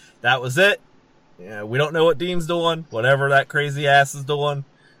 "Hey, that was it. Yeah, we don't know what Dean's doing. Whatever that crazy ass is doing.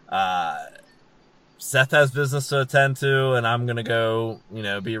 Seth has business to attend to, and I'm gonna go,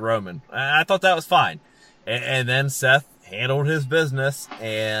 be Roman." I thought that was fine. And then Seth handled his business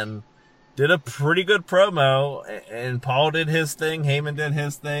and did a pretty good promo. And Paul did his thing, Heyman did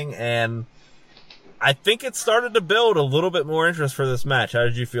his thing, and I think it started to build a little bit more interest for this match. How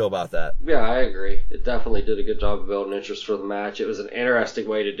did you feel about that? Yeah, I agree. It definitely did a good job of building interest for the match. It was an interesting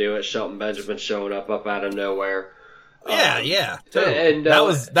way to do it. Shelton Benjamin showing up out of nowhere. Yeah. Totally. And that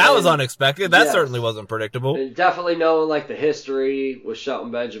was unexpected. That certainly wasn't predictable. And definitely knowing the history with Shelton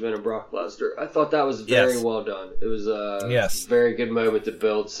Benjamin and Brock Lesnar, I thought that was very well done. It was a very good moment to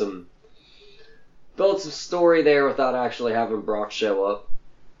build some story there without actually having Brock show up.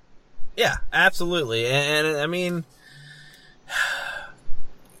 Yeah, absolutely. And I mean,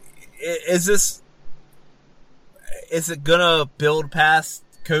 is it gonna build past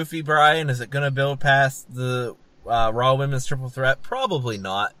Kofi Bryan? Is it gonna build past the Raw Women's Triple Threat? Probably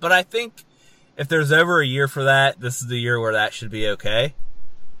not. But I think if there's ever a year for that, this is the year where that should be okay.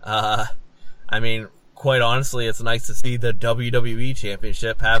 I mean, quite honestly, it's nice to see the WWE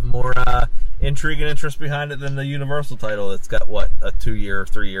Championship have more intrigue and interest behind it than the Universal title. It's got a 2-year,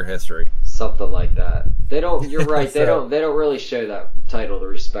 3-year history, something like that. They don't. You're right. They don't really show that title the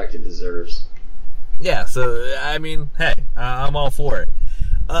respect it deserves. Yeah. So I mean, hey, I'm all for it.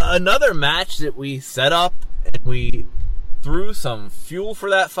 Another match that we set up and we threw some fuel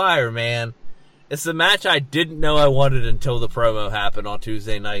for that fire, man. It's the match I didn't know I wanted until the promo happened on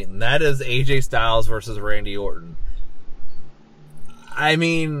Tuesday night, and that is AJ Styles versus Randy Orton. I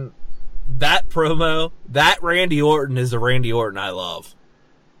mean, that promo, that Randy Orton is the Randy Orton I love.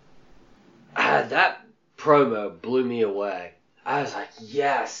 That promo blew me away. I was like,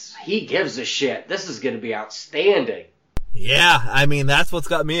 yes, he gives a shit. This is going to be outstanding. Yeah, I mean, that's what's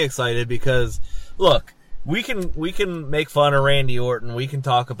got me excited because, look, we can make fun of Randy Orton. We can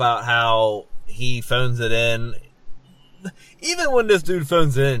talk about how he phones it in. Even when this dude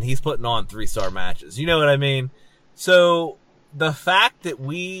phones it in, he's putting on 3-star matches. You know what I mean? So the fact that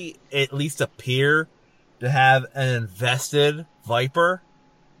we at least appear to have an invested Viper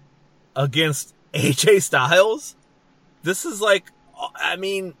against AJ Styles, this is I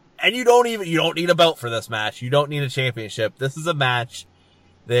mean, and you don't need a belt for this match. You don't need a championship. This is a match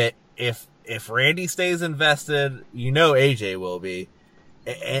that if Randy stays invested, AJ will be.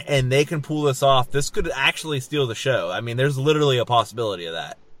 And they can pull this off. This could actually steal the show. I mean, there's literally a possibility of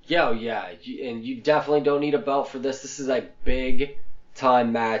that. Yeah, and you definitely don't need a belt for this. This is a big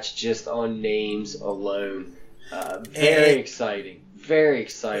time match just on names alone. Very exciting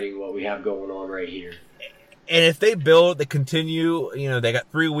what we have going on right here. And if they continue, they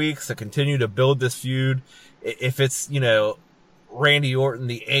got 3 weeks to continue to build this feud. If it's, Randy Orton,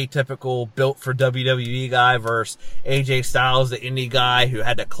 the atypical built for WWE guy versus AJ Styles, the indie guy who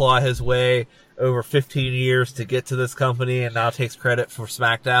had to claw his way over 15 years to get to this company and now takes credit for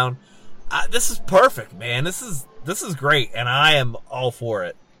SmackDown. This is perfect, man. This is great, and I am all for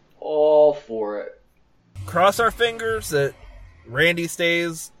it. All for it. Cross our fingers that Randy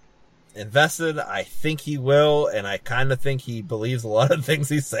stays invested. I think he will, and I kind of think he believes a lot of things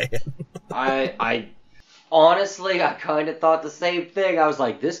he's saying. I honestly, I kind of thought the same thing. I was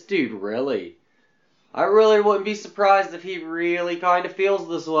like, this dude really? I really wouldn't be surprised if he really kind of feels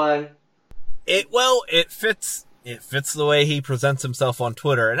this way. It fits the way he presents himself on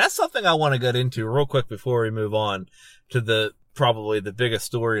Twitter, and that's something I want to get into real quick before we move on to probably the biggest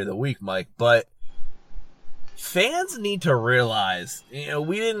story of the week, Mike. But fans need to realize,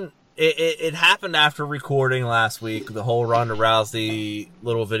 it happened after recording last week, the whole Ronda Rousey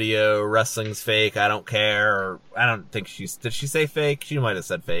little video, wrestling's fake, I don't care, or I don't think did she say fake? She might have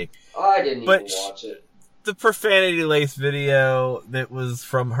said fake. I didn't even watch it. The profanity-laced video that was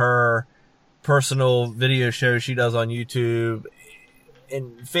from her personal video show she does on YouTube,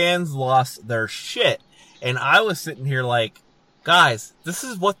 and fans lost their shit. And I was sitting here like, guys, this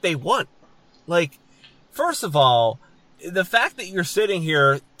is what they want. Like, first of all, the fact that you're sitting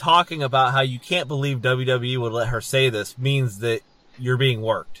here talking about how you can't believe WWE would let her say this means that you're being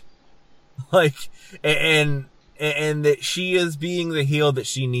worked. Like, and that she is being the heel that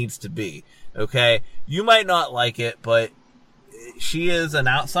she needs to be. Okay? You might not like it, but she is an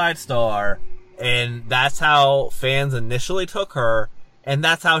outside star, and that's how fans initially took her, and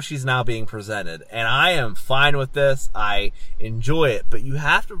that's how she's now being presented. And I am fine with this. I enjoy it. But you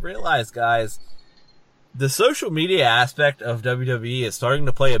have to realize, guys, the social media aspect of WWE is starting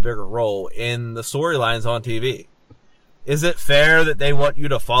to play a bigger role in the storylines on TV. Is it fair that they want you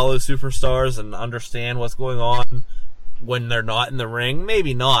to follow superstars and understand what's going on when they're not in the ring?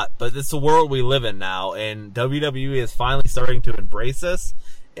 Maybe not, but it's the world we live in now, and WWE is finally starting to embrace this,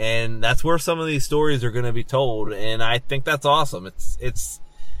 and that's where some of these stories are going to be told, and I think that's awesome. It's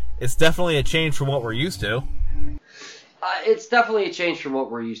definitely a change from what we're used to. It's definitely a change from what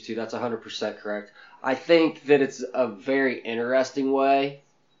we're used to. That's 100% correct. I think that it's a very interesting way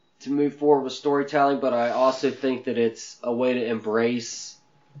to move forward with storytelling, but I also think that it's a way to embrace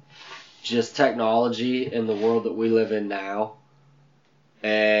just technology in the world that we live in now,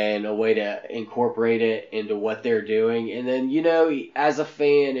 and a way to incorporate it into what they're doing. And then, as a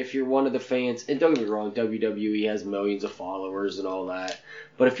fan, if you're one of the fans, and don't get me wrong, WWE has millions of followers and all that,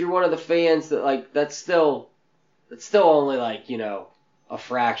 but if you're one of the fans that, that's still only, a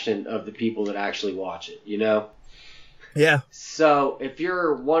fraction of the people that actually watch it, Yeah. So if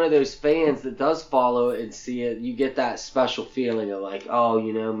you're one of those fans that does follow it and see it, you get that special feeling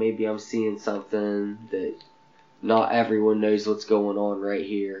of maybe I'm seeing something that not everyone knows what's going on right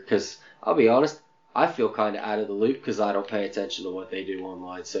here. Because I'll be honest, I feel kind of out of the loop because I don't pay attention to what they do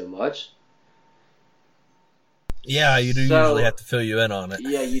online so much. Yeah, you do usually have to fill you in on it.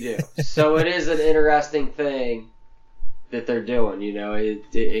 Yeah, you do. So it is an interesting thing that they're doing,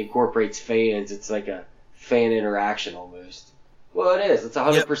 it incorporates fans. It's like a fan interaction almost. Well, it is. It's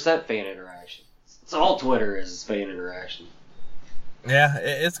 100% fan interaction. It's all Twitter is fan interaction. Yeah,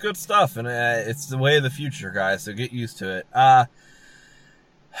 it's good stuff, and it's the way of the future, guys, so get used to it.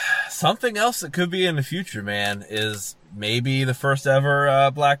 Something else that could be in the future, man, is maybe the first ever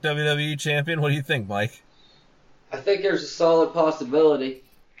Black WWE champion. What do you think, Mike? I think there's a solid possibility.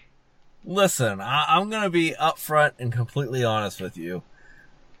 Listen, I'm going to be upfront and completely honest with you.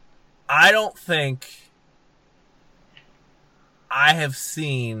 I don't think I have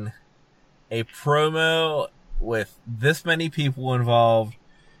seen a promo with this many people involved,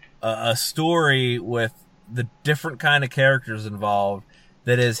 a story with the different kind of characters involved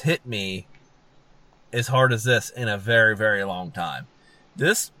that has hit me as hard as this in a very, very long time.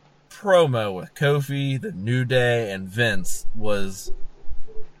 This promo with Kofi, the New Day, and Vince was...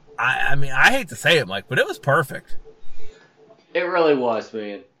 I mean, I hate to say it, Mike, but it was perfect. It really was,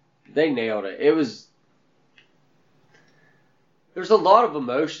 man. They nailed it. There's a lot of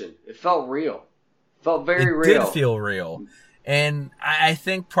emotion. It felt real. It felt very real. It did feel real. And I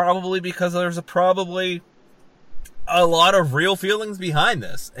think probably because there's probably a lot of real feelings behind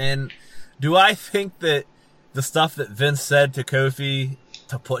this. And do I think that the stuff that Vince said to Kofi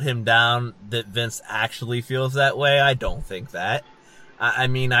to put him down, that Vince actually feels that way? I don't think that. I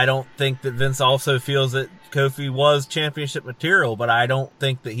mean, I don't think that Vince also feels that Kofi was championship material, but I don't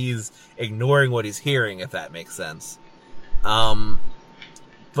think that he's ignoring what he's hearing, if that makes sense.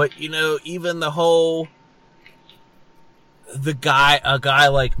 But, even the whole a guy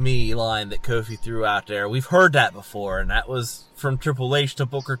like me line that Kofi threw out there. We've heard that before, and that was from Triple H to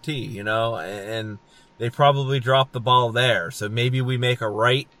Booker T, you know, and they probably dropped the ball there. So maybe we make a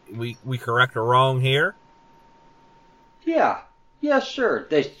right, we correct a wrong here. Yeah, sure.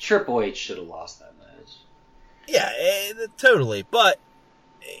 Triple H should have lost that match. Yeah, totally. But,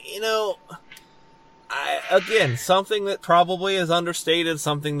 you know, again, something that probably is understated,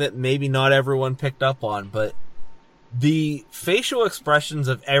 something that maybe not everyone picked up on, but the facial expressions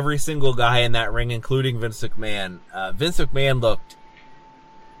of every single guy in that ring, including Vince McMahon. Vince McMahon looked,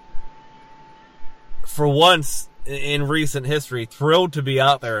 for once in recent history, thrilled to be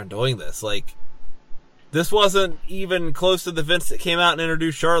out there and doing this. Like, this wasn't even close to the Vince that came out and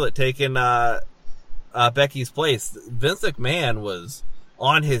introduced Charlotte taking Becky's place. Vince McMahon was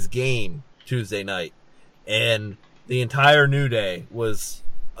on his game Tuesday night, and the entire New Day was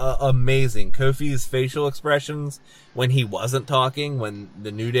amazing. Kofi's facial expressions when he wasn't talking, when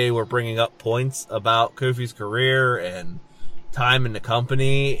the New Day were bringing up points about Kofi's career and time in the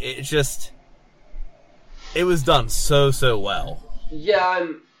company, it was done so well. Yeah,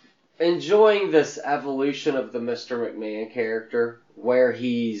 I'm enjoying this evolution of the Mr. McMahon character, where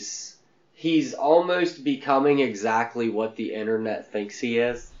he's almost becoming exactly what the internet thinks he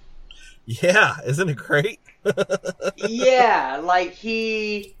is. Yeah, isn't it great? Yeah, like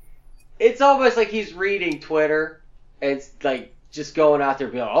it's almost like he's reading Twitter and it's like just going out there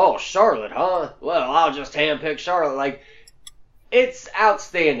being like, oh, Charlotte, huh? Well, I'll just handpick Charlotte. Like, it's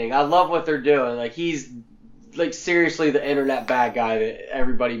outstanding. I love what they're doing. Like, he's like seriously the internet bad guy that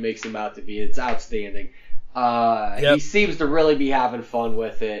everybody makes him out to be. It's outstanding. He seems to really be having fun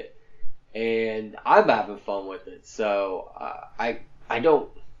with it, and I'm having fun with it. So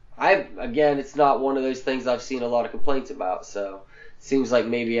again, it's not one of those things I've seen a lot of complaints about, so it seems like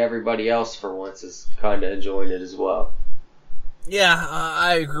maybe everybody else for once is kind of enjoying it as well. Yeah,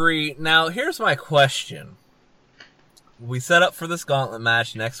 I agree. Now, here's my question. We set up for this gauntlet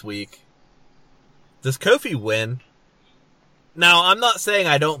match next week. Does Kofi win? Now, I'm not saying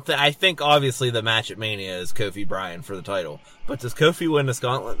I think obviously the match at Mania is Kofi Bryan for the title, but does Kofi win this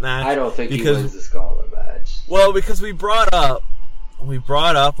gauntlet match? I don't think he wins this gauntlet match. Well, because we brought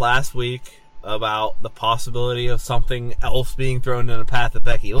up last week about the possibility of something else being thrown in the path of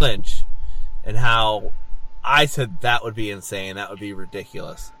Becky Lynch, and how I said that would be insane, that would be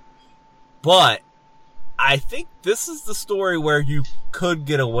ridiculous. But I think this is the story where you could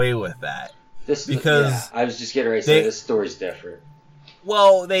get away with that. I was just getting ready to say this story's different.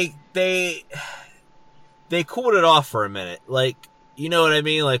 Well, they cooled it off for a minute. Like, you know what I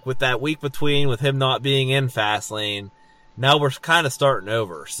mean? Like, with that week between, with him not being in Fastlane, now we're kind of starting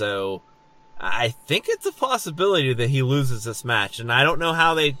over. So I think it's a possibility that he loses this match, and I don't know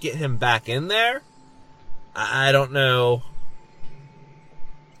how they get him back in there. I don't know.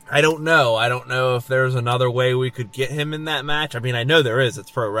 I don't know if there's another way we could get him in that match. I mean, I know there is. It's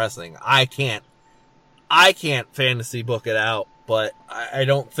pro wrestling. I can't fantasy book it out, but I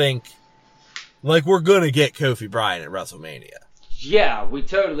don't think, like, we're gonna get Kofi Bryan at WrestleMania. Yeah, we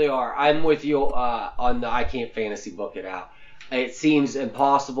totally are. I'm with you on the I can't fantasy book it out. It seems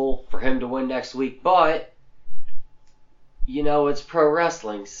impossible for him to win next week, but, you know, it's pro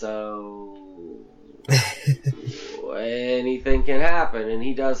wrestling, so anything can happen, and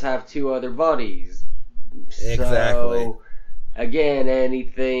he does have two other buddies. Exactly. So, again,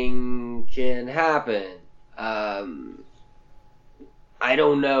 anything can happen. I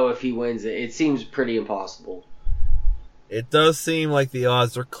don't know if he wins it. It seems pretty impossible. It does seem like the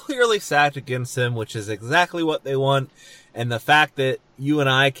odds are clearly stacked against him, which is exactly what they want. And the fact that you and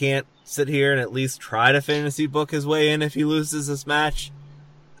I can't sit here and at least try to fantasy book his way in if he loses this match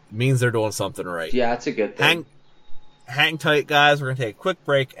means they're doing something right. Yeah, it's a good thing. Hang tight, guys. We're going to take a quick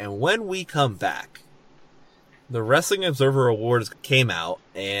break, and when we come back, the Wrestling Observer Awards came out,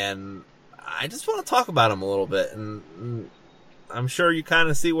 and I just want to talk about them a little bit, and I'm sure you kind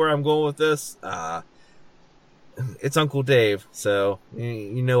of see where I'm going with this. It's Uncle Dave, so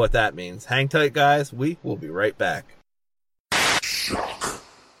you know what that means. Hang tight, guys. We will be right back. Shock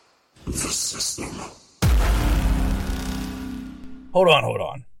the system. Hold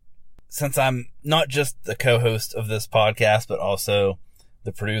on. Since I'm not just the co-host of this podcast, but also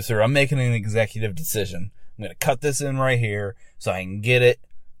the producer, I'm making an executive decision. I'm going to cut this in right here so I can get it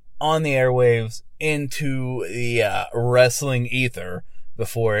on the airwaves into the wrestling ether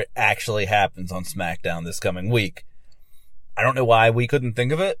before it actually happens on SmackDown this coming week. I don't know why we couldn't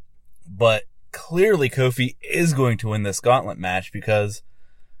think of it, but clearly Kofi is going to win this gauntlet match because,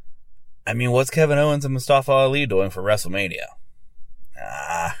 I mean, what's Kevin Owens and Mustafa Ali doing for WrestleMania?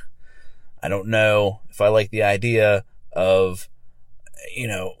 I don't know if I like the idea of,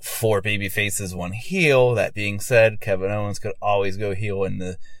 4 baby faces, 1 heel. That being said, Kevin Owens could always go heel in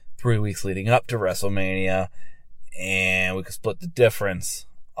the 3 weeks leading up to WrestleMania, and we could split the difference.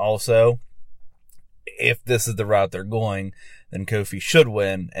 Also, if this is the route they're going, then Kofi should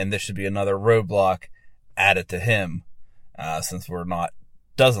win, and this should be another roadblock added to him, since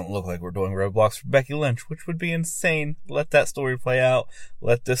doesn't look like we're doing roadblocks for Becky Lynch, which would be insane. Let that story play out.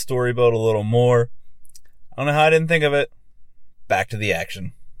 Let this story build a little more. I don't know how I didn't think of it. Back to the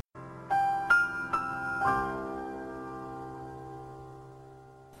action.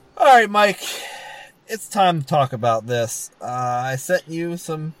 All right, Mike. It's time to talk about this. I sent you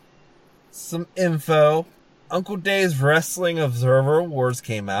some info. Uncle Dave's Wrestling Observer Awards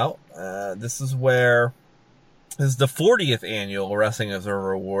came out. This is the 40th annual Wrestling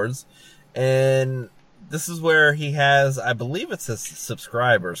Observer Awards, and this is where he has, I believe it's his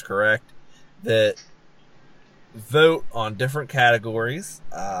subscribers, correct, that vote on different categories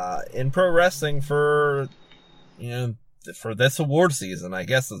in pro wrestling for this award season, I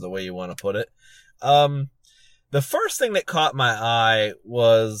guess is the way you want to put it. The first thing that caught my eye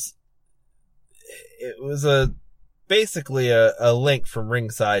was basically a link from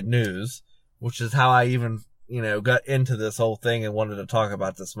Ringside News, which is how I even got into this whole thing and wanted to talk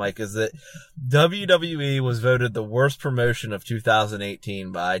about this, Mike, is that WWE was voted the worst promotion of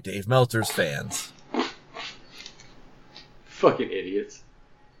 2018 by Dave Meltzer's fans. Fucking idiots.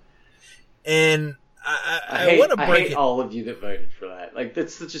 And I want to break I hate all of you that voted for that. Like,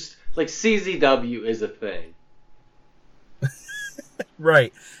 that's just, like, CZW is a thing.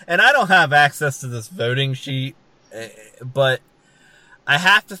 Right. And I don't have access to this voting sheet, but I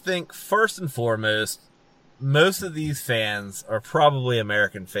have to think, first and foremost, most of these fans are probably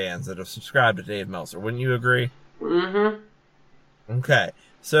American fans that have subscribed to Dave Meltzer. Wouldn't you agree? Mm-hmm. Okay.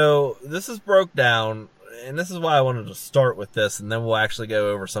 So this is broke down, and this is why I wanted to start with this, and then we'll actually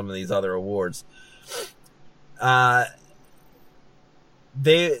go over some of these other awards.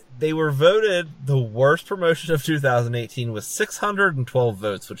 They were voted the worst promotion of 2018 with 612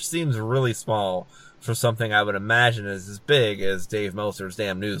 votes, which seems really small for something I would imagine is as big as Dave Meltzer's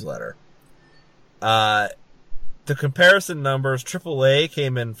damn newsletter. The comparison numbers, AAA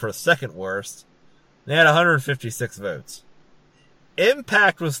came in for second worst. They had 156 votes.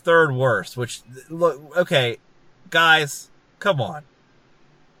 Impact was third worst, which, look, okay, guys, come on.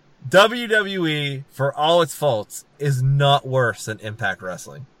 WWE, for all its faults, is not worse than Impact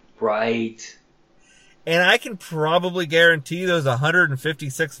Wrestling. Right. And I can probably guarantee those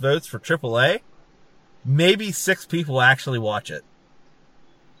 156 votes for AAA, maybe 6 people actually watch it.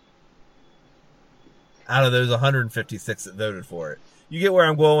 Out of those 156 that voted for it. You get where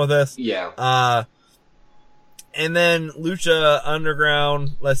I'm going with this? Yeah. And then Lucha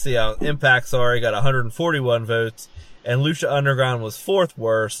Underground, let's see, Impact, got 141 votes. And Lucha Underground was fourth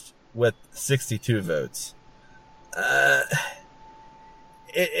worst with 62 votes.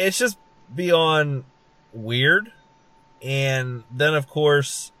 It's just beyond weird. And then, of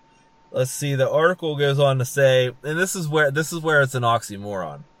course, let's see, the article goes on to say, and this is where it's an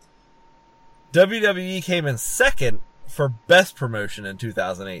oxymoron. WWE came in second for best promotion in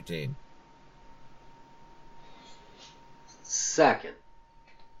 2018. Second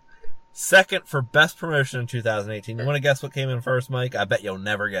for best promotion in 2018. You want to guess what came in first, Mike? I bet you'll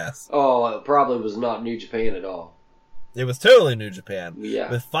never guess. Oh, it probably was not New Japan at all. It was totally New Japan. Yeah.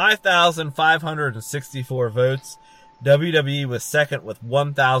 With 5,564 votes, WWE was second with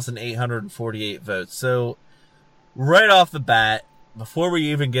 1,848 votes. So, right off the bat, before we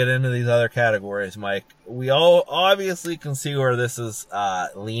even get into these other categories, Mike, we all obviously can see where this is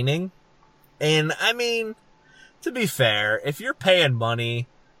leaning. And, I mean, to be fair, if you're paying money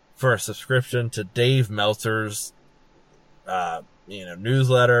for a subscription to Dave Meltzer's,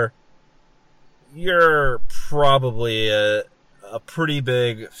 newsletter, you're probably a pretty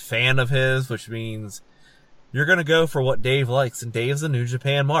big fan of his, which means you're going to go for what Dave likes, and Dave's a New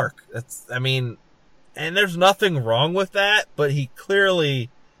Japan mark. And there's nothing wrong with that, but he clearly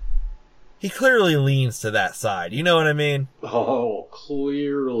leans to that side. You know what I mean? Oh,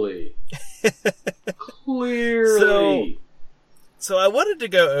 clearly. Clearly. So I wanted to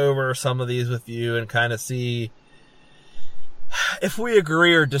go over some of these with you and kind of see if we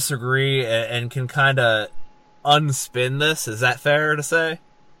agree or disagree and can kind of unspin this. Is that fair to say?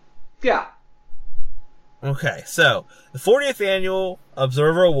 Yeah. Okay, so the 40th Annual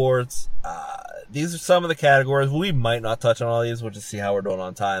Observer Awards. These are some of the categories. We might not touch on all these. We'll just see how we're doing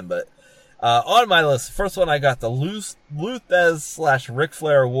on time. But on my list, the first one I got the Luthez / Ric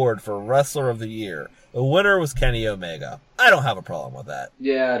Flair Award for Wrestler of the Year. The winner was Kenny Omega. I don't have a problem with that.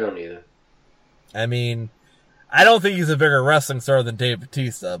 Yeah, I don't either. I mean, I don't think he's a bigger wrestling star than Dave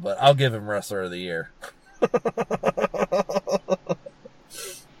Bautista, but I'll give him Wrestler of the Year.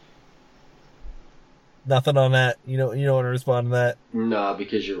 Nothing on that. You don't want to respond to that? Nah,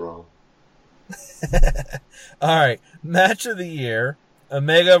 because you're wrong. All right, match of the year: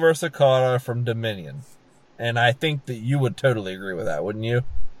 Omega versus Okada from Dominion, and I think that you would totally agree with that, wouldn't you?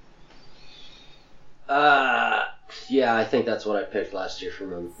 Yeah, I think that's what I picked last year for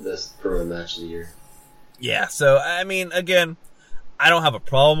my match of the year. Yeah. So I mean, again, I don't have a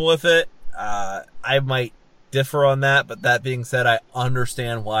problem with it. I might differ on that, but that being said, I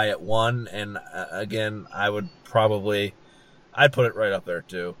understand why it won, and again, I'd put it right up there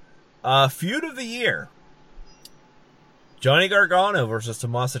too. Feud of the year: Johnny Gargano versus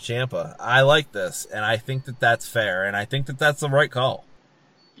Tommaso Ciampa. I like this, and I think that that's fair, and I think that that's the right call.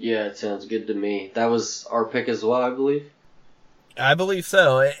 Yeah, it sounds good to me. That was our pick as well, I believe. I believe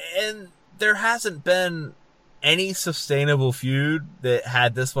so, and there hasn't been any sustainable feud that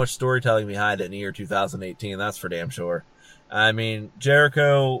had this much storytelling behind it in the year 2018. That's for damn sure. I mean,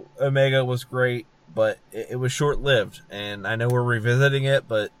 Jericho Omega was great, but it was short-lived, and I know we're revisiting it,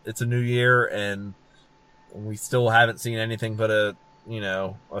 but it's a new year, and we still haven't seen anything but a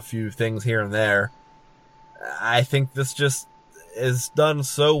few things here and there. I think this just is done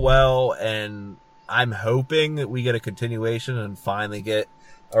so well, and I'm hoping that we get a continuation and finally get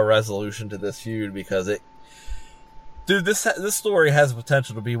a resolution to this feud, because this story has the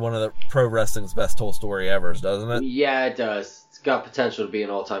potential to be one of the pro wrestling's best told story ever, doesn't it? Yeah, it does. It's got potential to be an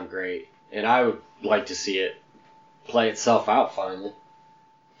all-time great, and I would like to see it play itself out finally.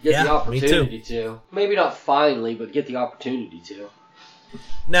 Get the opportunity to. Maybe not finally, but get the opportunity to.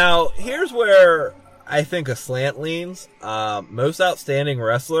 Now, here's where I think a slant leans. Most outstanding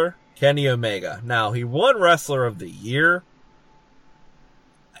wrestler, Kenny Omega. Now, he won Wrestler of the Year,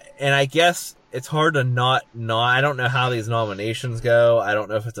 and I guess it's hard to not. I don't know how these nominations go. I don't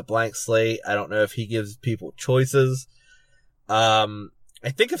know if it's a blank slate. I don't know if he gives people choices. I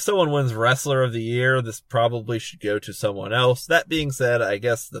think if someone wins Wrestler of the Year, this probably should go to someone else. That being said, I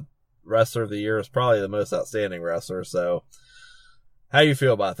guess the Wrestler of the Year is probably the most outstanding wrestler. So, how do you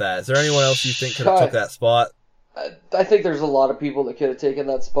feel about that? Is there anyone else you think could have took that spot? I think there's a lot of people that could have taken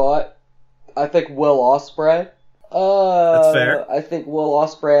that spot. I think Will Ospreay. That's fair. I think Will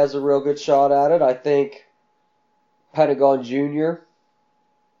Ospreay has a real good shot at it. I think Pentagon Jr.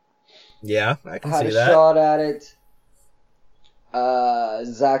 Yeah, I can had see a that. shot at it.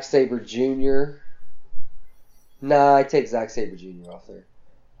 Zack Sabre Jr. Nah, I take Zack Sabre Jr. off there.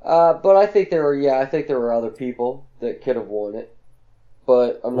 But I think there were other people that could have won it.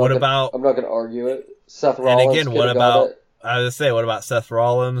 But I'm not going to argue it. Seth Rollins. And again, what about? I was gonna say, what about Seth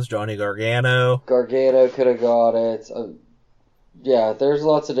Rollins, Johnny Gargano? Gargano could have got it. Yeah, there's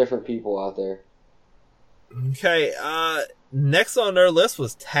lots of different people out there. Okay, next on our list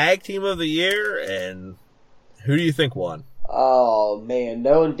was Tag Team of the Year, and who do you think won? Oh, man.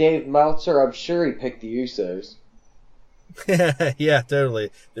 Knowing Dave Meltzer, I'm sure he picked the Usos. Yeah, totally.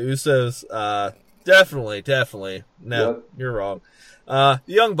 The Usos, definitely. No, Yep. You're wrong. The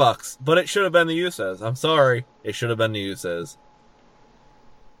Young Bucks, but it should have been the Usos. I'm sorry. It should have been the Usos.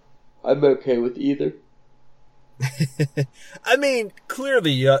 I'm okay with either. I mean,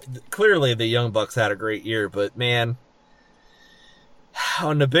 clearly the Young Bucks had a great year, but man,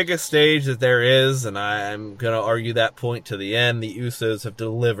 on the biggest stage that there is, and I'm going to argue that point to the end, the Usos have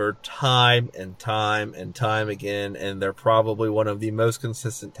delivered time and time and time again, and they're probably one of the most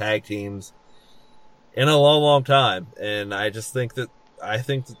consistent tag teams in a long, long time. And I think that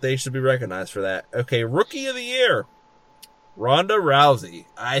they should be recognized for that. Okay, Rookie of the Year, Ronda Rousey.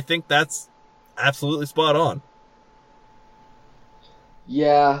 I think that's absolutely spot on.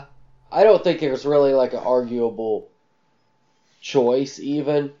 Yeah, I don't think there's really like an arguable choice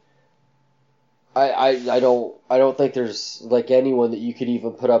even. I don't think there's like anyone that you could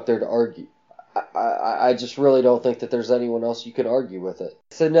even put up there to argue. I just really don't think that there's anyone else you could argue with it.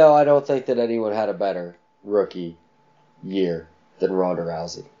 So no, I don't think that anyone had a better rookie year than Ronda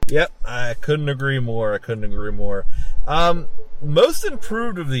Rousey. Yep, I couldn't agree more. Most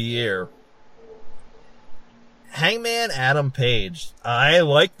improved of the year, Hangman Adam Page. I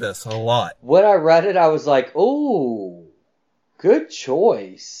like this a lot. When I read it, I was like, ooh, good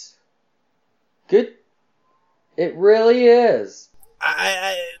choice. Good. It really is.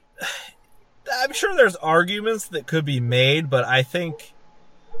 I'm sure there's arguments that could be made, but I think,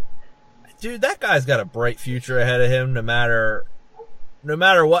 dude, that guy's got a bright future ahead of him no matter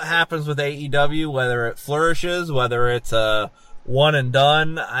what happens with AEW, whether it flourishes, whether it's a one and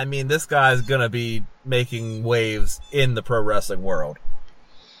done. I mean, this guy's going to be making waves in the pro wrestling world.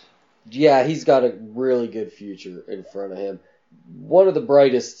 Yeah, he's got a really good future in front of him. One of the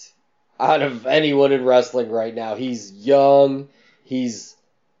brightest out of anyone in wrestling right now. He's young. He's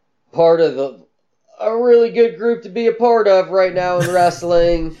part of a really good group to be a part of right now in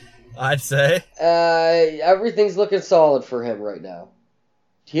wrestling. I'd say. Everything's looking solid for him right now.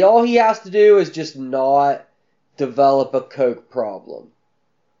 All he has to do is just not develop a coke problem.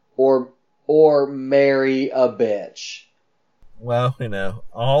 Or marry a bitch. Well, you know,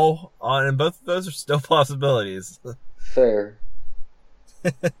 and both of those are still possibilities. Fair.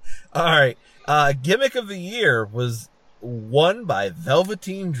 All right. Gimmick of the year was won by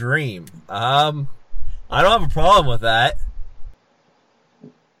Velveteen Dream. I don't have a problem with that.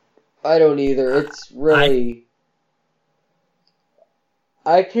 I don't either. It's really...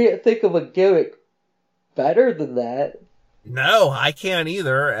 I can't think of a gimmick better than that. No, I can't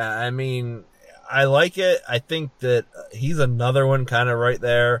either. I mean, I like it. I think that he's another one kind of right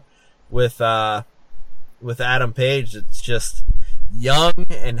there with Adam Page. It's just young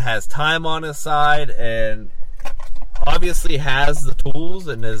and has time on his side and obviously has the tools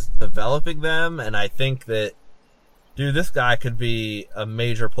and is developing them. And I think that, dude, this guy could be a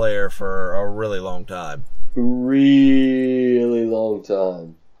major player for a really long time. Really long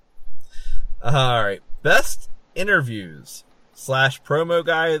time. All right. Best interviews / promo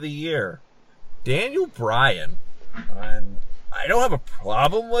guy of the year, Daniel Bryan. And I don't have a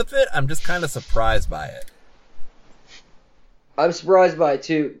problem with it. I'm just kind of surprised by it. I'm surprised by it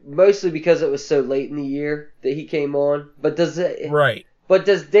too, mostly because it was so late in the year that he came on. But does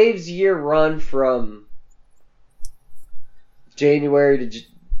Dave's year run from January to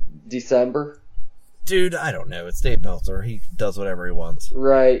December? Dude, I don't know. It's Dave Meltzer. He does whatever he wants.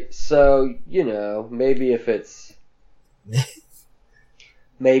 Right. So, you know, maybe if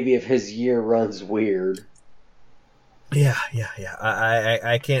his year runs weird. Yeah.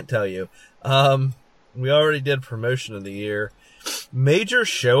 I can't tell you. We already did promotion of the year. Major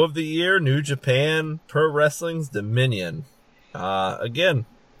show of the year, New Japan Pro Wrestling's Dominion. Again,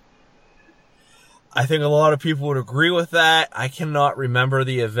 I think a lot of people would agree with that. I cannot remember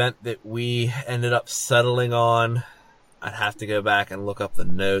the event that we ended up settling on. I'd have to go back and look up the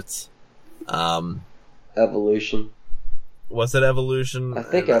notes. Evolution. Was it Evolution? I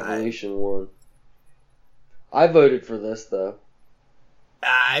think Evolution won. I voted for this, though.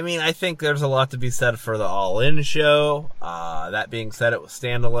 I mean, I think there's a lot to be said for the All-In show. That being said, it was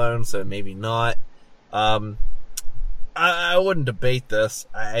standalone, so maybe not. I wouldn't debate this.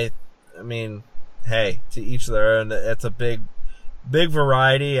 I mean, hey, to each their own. It's a big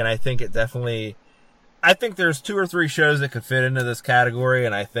variety, and I think it definitely... I think there's 2 or 3 shows that could fit into this category,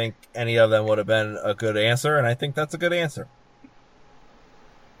 and I think any of them would have been a good answer, and I think that's a good answer.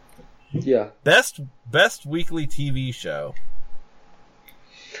 Yeah. Best weekly TV show.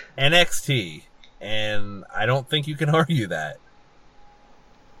 NXT. And I don't think you can argue that.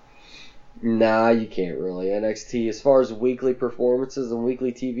 Nah, you can't really. NXT, as far as weekly performances and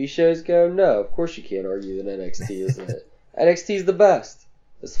weekly TV shows go, no, of course you can't argue that NXT isn't it. NXT's the best,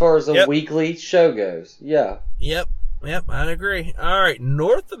 as far as a weekly show goes. Yeah. Yep, I'd agree. Alright,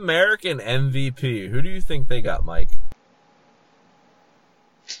 North American MVP. Who do you think they got, Mike?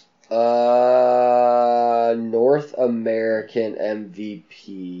 North American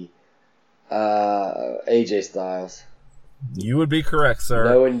MVP. AJ Styles. You would be correct, sir.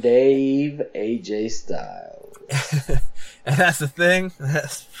 Knowing Dave, AJ Styles. And that's the thing.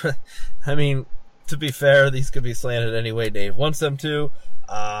 I mean, to be fair, these could be slanted any way Dave wants them to.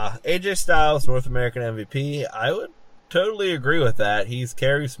 AJ Styles, North American MVP. I would totally agree with that. He's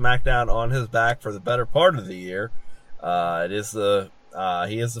carried SmackDown on his back for the better part of the year. He is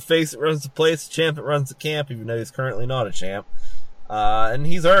the face that runs the place, the champ that runs the camp, even though he's currently not a champ. And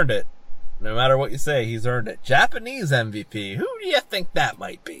he's earned it. No matter what you say, he's earned it. Japanese MVP. Who do you think that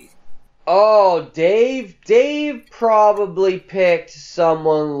might be? Oh, Dave probably picked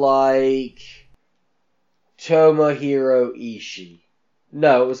someone like Tomohiro Ishii.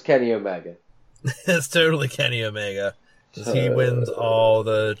 No, it was Kenny Omega. It's totally Kenny Omega. He wins all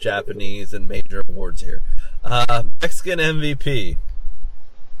the Japanese and major awards here. Mexican MVP.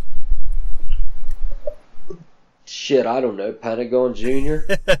 Shit, I don't know. Pentagon Jr.?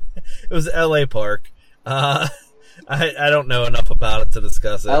 It was L.A. Park. I don't know enough about it to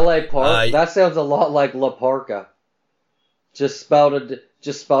discuss it. L.A. Park? That sounds a lot like La Parka. Just spelled a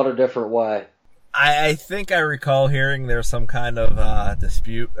different way. I think I recall hearing there's some kind of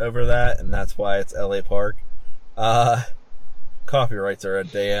dispute over that, and that's why it's L.A. Park. Copyrights are a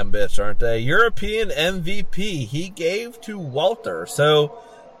damn bitch, aren't they? European MVP he gave to Walter. So,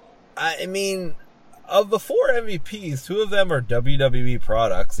 I mean, Of the 4 MVPs, 2 of them are WWE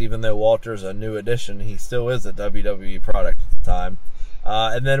products. Even though Walter's a new addition, he still is a WWE product at the time.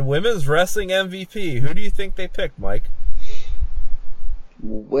 And then women's wrestling MVP. Who do you think they picked, Mike?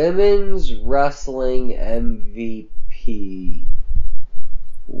 Women's wrestling MVP.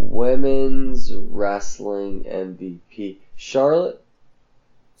 Women's wrestling MVP. Charlotte?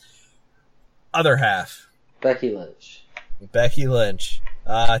 Other half. Becky Lynch. Becky Lynch.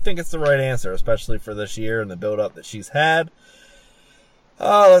 I think it's the right answer, especially for this year and the build-up that she's had.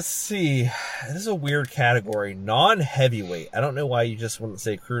 Let's see. This is a weird category. Non-heavyweight. I don't know why you just wouldn't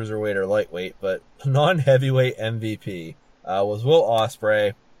say cruiserweight or lightweight, but non-heavyweight MVP was Will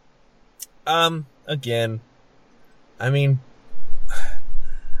Ospreay. Again, I mean,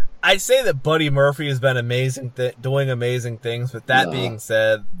 I'd say that Buddy Murphy has been amazing, doing amazing things, but that being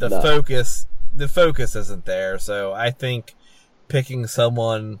said, the focus isn't there, so I think picking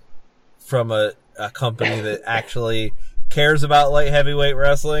someone from a company that actually cares about light heavyweight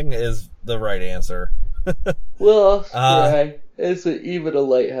wrestling is the right answer. Well, isn't even a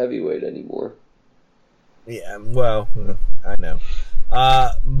light heavyweight anymore. Yeah, well, I know.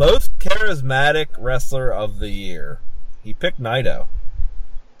 Most charismatic wrestler of the year. He picked Naito.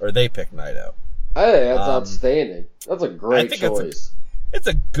 Or they picked Naito. I think that's outstanding. That's a great choice. It's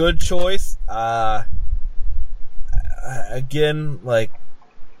a good choice. Again, like,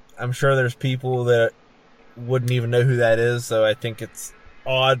 I'm sure there's people that wouldn't even know who that is, so I think it's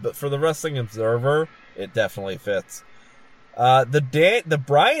odd, but for the Wrestling Observer, it definitely fits. The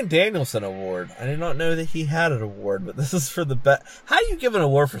Bryan Danielson Award. I did not know that he had an award, but this is for the best. How do you give an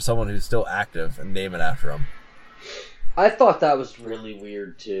award for someone who's still active and name it after him? I thought that was really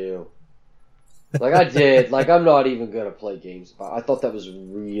weird, too. Like, I did. Like, I'm not even going to play games about it. I thought that was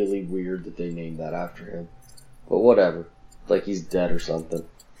really weird that they named that after him. But whatever. Like he's dead or something.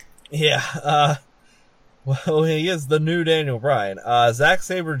 Yeah, well, he is the new Daniel Bryan. Zack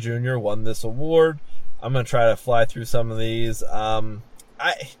Sabre Jr. won this award. I'm going to try to fly through some of these. I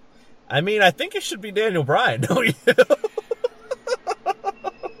mean, I think it should be Daniel Bryan, don't you?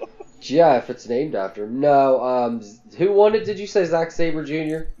 Yeah, if it's named after him. No, who won it? Did you say Zack Sabre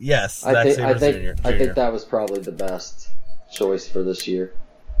Jr.? Yes, Zack Sabre Jr. I think that was probably the best choice for this year.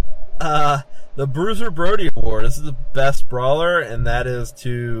 The Bruiser Brody Award. This is the best brawler, and that is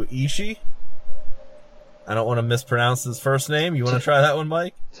to Ishii. I don't want to mispronounce his first name. You want to try that one,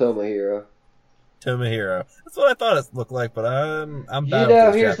 Mike? Tomohiro. That's what I thought it looked like, but I'm bad. You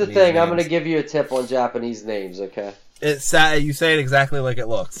know, here's the thing. I'm going to give you a tip on Japanese names, okay? You say it exactly like it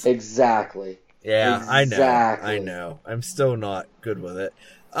looks. Exactly. Yeah, exactly. I know. I'm still not good with it.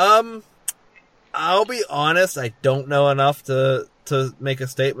 I'll be honest, I don't know enough to make a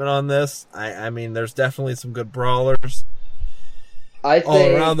statement on this. I mean, there's definitely some good brawlers all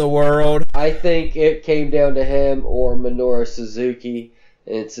around the world. I think it came down to him or Minoru Suzuki,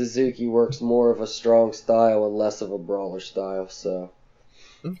 and Suzuki works more of a strong style and less of a brawler style, so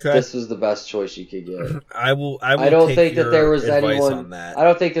this was the best choice you could get. I don't take think your that there was advice anyone on that. I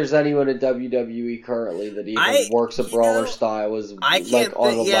don't think there's anyone in WWE currently that even works a brawler style on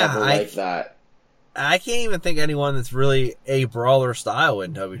a level like that. I can't even think anyone that's really a brawler style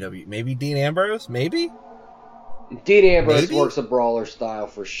in WWE. Maybe Dean Ambrose? Maybe? Dean Ambrose works a brawler style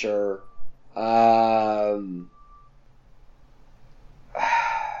for sure.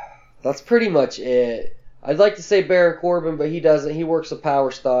 That's pretty much it. I'd like to say Baron Corbin, but he doesn't. He works a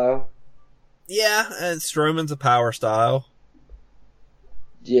power style. Yeah, and Strowman's a power style.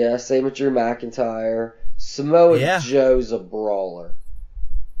 Yeah, same with Drew McIntyre. Samoa Joe's a brawler.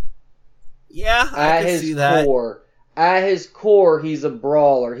 Yeah, I can see that. At his core, he's a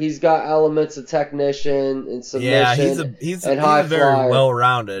brawler. He's got elements of technician and submission he's high very flyer.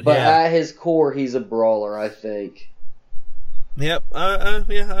 Well-rounded. But at his core, he's a brawler, I think. Yep, I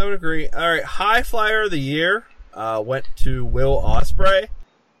would agree. All right, High Flyer of the Year went to Will Ospreay.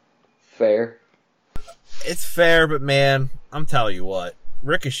 Fair. It's fair, but man, I'm telling you what,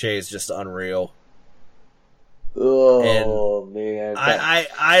 Ricochet is just unreal. Oh, man.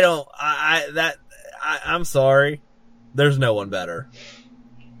 I'm sorry. There's no one better.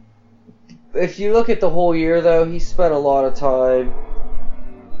 If you look at the whole year, though, he spent a lot of time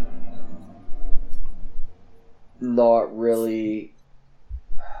not really...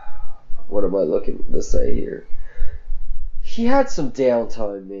 What am I looking to say here? He had some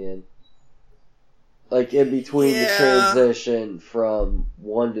downtime, man. Like, in between the transition from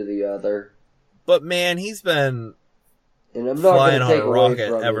one to the other. But, man, he's been... And I'm not flying gonna on take a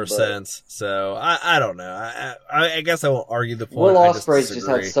rocket ever since, so I don't know. I guess I won't argue the point. Will Ospreay's just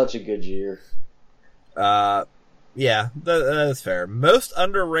had such a good year. Yeah, that is fair. Most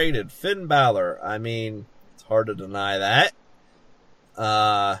underrated, Finn Balor. I mean, it's hard to deny that.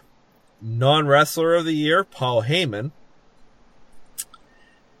 Non-wrestler of the year, Paul Heyman.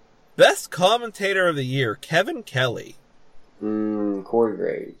 Best commentator of the year, Kevin Kelly. Corey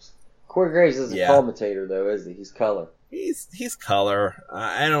Graves. Corey Graves isn't a commentator though, is he? He's color. He's color.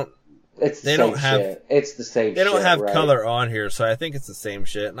 I don't. It's the same shit. It's the same shit. They don't have color on here, so I think it's the same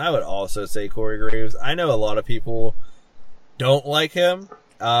shit. And I would also say Corey Graves. I know a lot of people don't like him.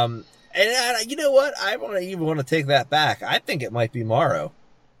 And you know what? I even want to take that back. I think it might be Morrow.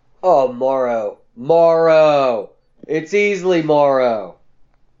 Oh, Morrow. It's easily Morrow.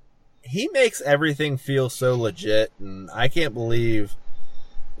 He makes everything feel so legit, and I can't believe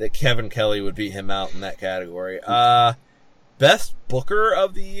that Kevin Kelly would beat him out in that category. Best Booker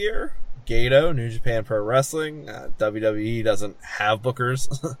of the year, Gato, New Japan Pro Wrestling. WWE doesn't have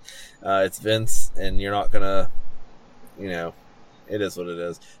bookers. It's Vince, and you're not gonna, it is what it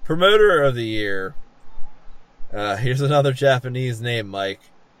is. Promoter of the year, here's another Japanese name, Mike.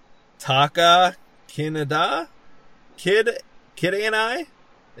 Taka Kinada? Kid-Anai?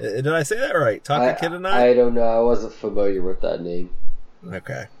 Did I say that right? Taka Kid-Anai? I don't know. I wasn't familiar with that name.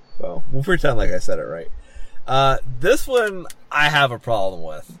 Okay. Well, we'll pretend like I said it right. This one I have a problem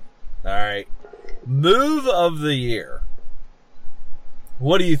with. Alright. Move of the year.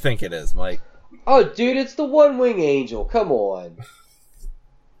 What do you think it is, Mike? Oh, dude, it's the One Wing Angel. Come on.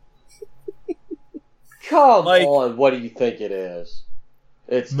 Come on. What do you think it is?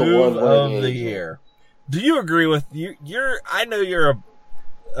 It's the One Wing Angel. Move of the year. Do you agree with you? I know you're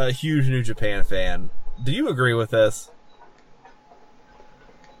a huge New Japan fan. Do you agree with this?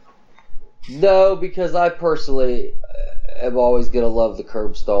 No, because I personally am always going to love the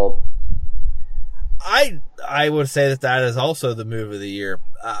curb stomp. I would say that is also the move of the year.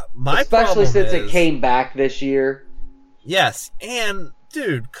 Especially since it came back this year. Yes, and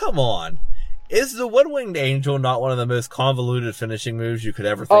dude, come on. Is the One-Winged Angel not one of the most convoluted finishing moves you could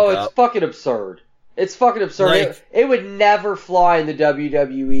ever think of? Oh, it's fucking absurd. It's fucking absurd. It would never fly in the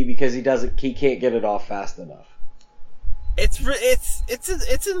WWE because he can't get it off fast enough. It's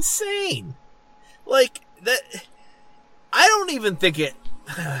insane. Like that. I don't even think it.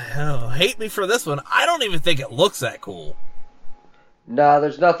 Hate me for this one. I don't even think it looks that cool. Nah,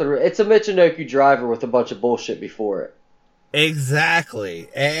 there's nothing. It's a Michinoku driver with a bunch of bullshit before it. Exactly,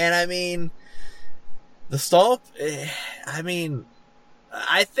 and I mean, the stomp. I mean,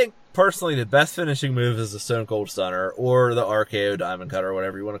 I think personally the best finishing move is the Stone Cold Stunner or the RKO Diamond Cutter, or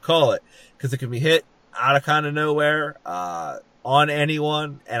whatever you want to call it, because it can be hit out of kind of nowhere on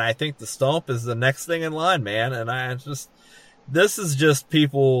anyone, and I think the stomp is the next thing in line, man. And this is just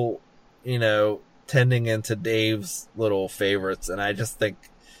people, tending into Dave's little favorites, and I just think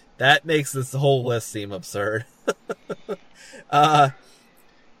that makes this whole list seem absurd.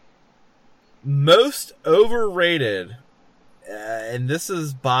 Most overrated, and this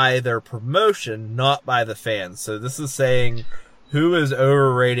is by their promotion, not by the fans. So this is saying who is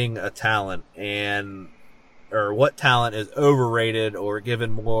overrating a talent, or what talent is overrated or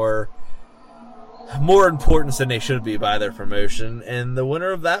given more importance than they should be by their promotion. And the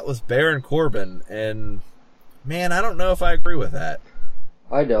winner of that was Baron Corbin. And man, I don't know if I agree with that.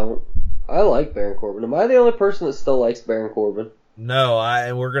 I don't. I like Baron Corbin. Am I the only person that still likes Baron Corbin? No,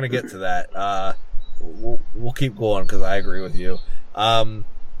 and we're gonna get to that. We'll keep going because I agree with you.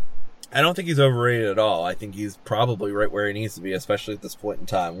 I don't think he's overrated at all. I think he's probably right where he needs to be, especially at this point in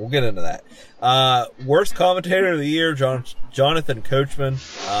time. We'll get into that. Worst commentator of the year, Jonathan Coachman.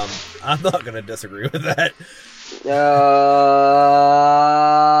 I'm not going to disagree with that.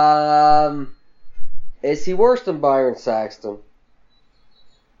 Is he worse than Byron Saxton?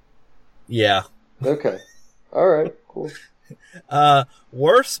 Yeah. Okay. All right. Cool.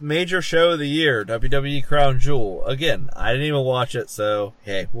 Worst major show of the year, WWE Crown Jewel. Again, I didn't even watch it, so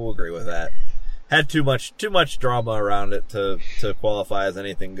hey, we'll agree with that. Had too much drama around it to qualify as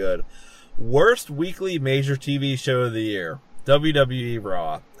anything good. Worst weekly major TV show of the year, WWE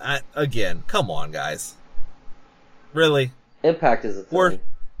Raw. Again, come on, guys. Really? Impact is a thing.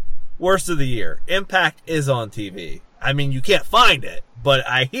 Worst of the year. Impact is on TV. I mean, you can't find it, but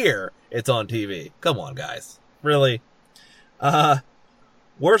I hear it's on TV. Come on, guys. Really?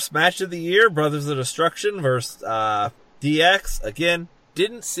 Worst match of the year, Brothers of Destruction versus DX. Again,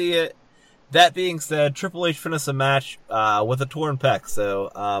 didn't see it. That being said, Triple H finished a match with a torn pec,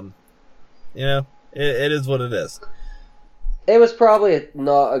 so it is what it is. It was probably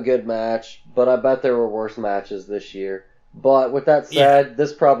not a good match, but I bet there were worse matches this year. But with that said,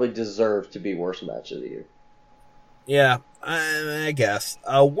 this probably deserved to be worst match of the year. Yeah, I guess.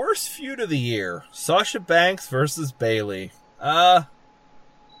 Worst feud of the year: Sasha Banks versus Bayley. I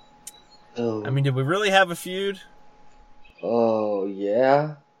mean, did we really have a feud? Oh,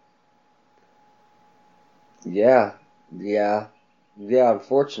 yeah. Yeah.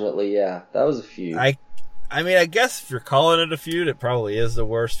 Unfortunately, yeah. That was a feud. I mean, I guess if you're calling it a feud, it probably is the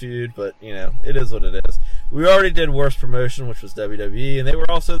worst feud, but, you know, it is what it is. We already did worst promotion, which was WWE, and they were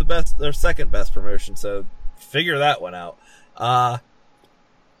also their second best promotion, so figure that one out.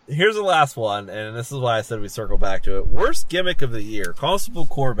 Here's the last one, and this is why I said we circle back to it. Worst gimmick of the year: Constable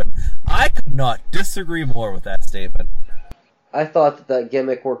Corbin. I could not disagree more with that statement. I thought that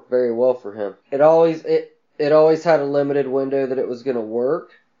gimmick worked very well for him. It always had a limited window that it was going to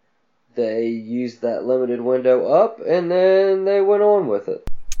work. They used that limited window up, and then they went on with it.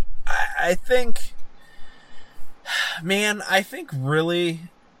 I think really,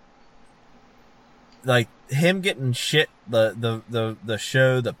 like, him getting shit, the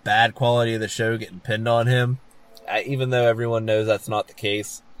show, the bad quality of the show getting pinned on him, even though everyone knows that's not the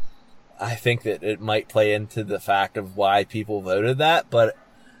case, I think that it might play into the fact of why people voted that, but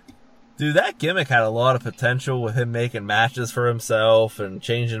dude, that gimmick had a lot of potential with him making matches for himself and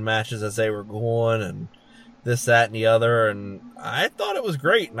changing matches as they were going and this, that, and the other, and I thought it was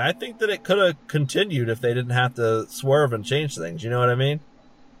great, and I think that it could have continued if they didn't have to swerve and change things, you know what I mean?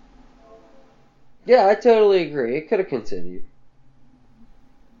 Yeah, I totally agree. It could have continued.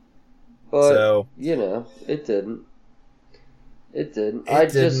 But, you know, it didn't. It didn't. I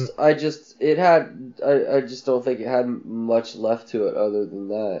just don't think it had much left to it other than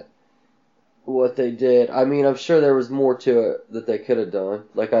that. What they did. I mean, I'm sure there was more to it that they could have done.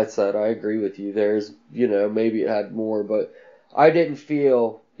 Like I said, I agree with you. There's, you know, maybe it had more, but I didn't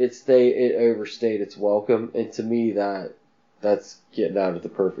feel it overstayed its welcome. And to me, that's getting out at the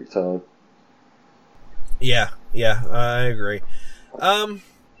perfect time. Yeah, I agree. All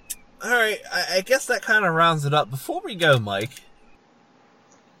right, I guess that kind of rounds it up. Before we go, Mike,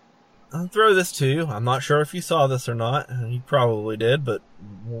 I'll throw this to you. I'm not sure if you saw this or not. You probably did, but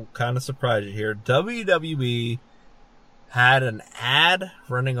we'll kind of surprise you here. WWE had an ad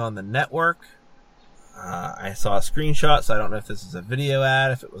running on the network. I saw a screenshot, so I don't know if this is a video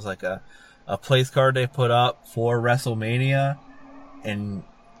ad, if it was like a place card they put up for WrestleMania. And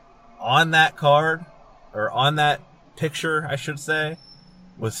on that card, or on that picture, I should say,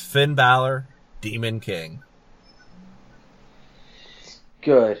 was Finn Balor, Demon King.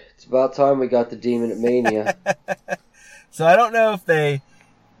 Good. It's about time we got the Demon at Mania. So I don't know if they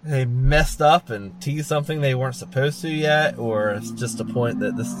messed up and teased something they weren't supposed to yet, or it's just a point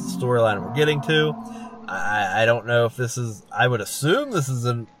that this is the storyline we're getting to. I don't know if this is... I would assume this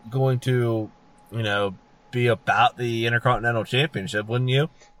isn't going to, you know, be about the Intercontinental Championship, wouldn't you?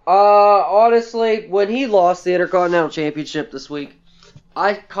 Honestly, when he lost the Intercontinental Championship this week,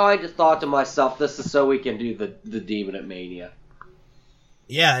 I kind of thought to myself, this is so we can do the Demon at Mania.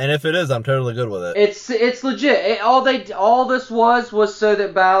 Yeah, and if it is, I'm totally good with it. It's legit. All this was so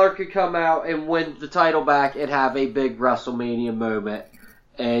that Balor could come out and win the title back and have a big WrestleMania moment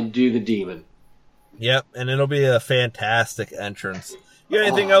and do the Demon. Yep, and it'll be a fantastic entrance. You got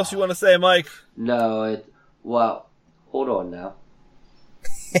anything else you want to say, Mike? No, well, hold on now.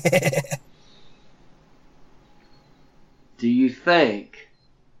 Do you think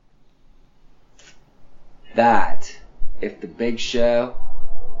that if the Big Show...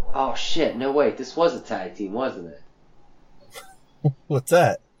 Oh, shit, no, wait, this was a tag team, wasn't it? What's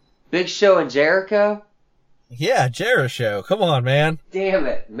that? Big Show and Jericho? Yeah, Jericho. Come on, man. Damn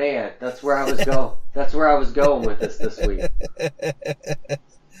it, man. That's where I was going. That's where I was going with this week.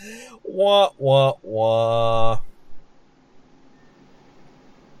 Wah, wah, wah.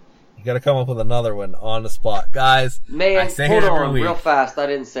 You gotta come up with another one on the spot. Guys, man, I say hold it every on, week. real fast. I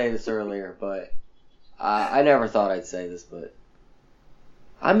didn't say this earlier, but I never thought I'd say this, but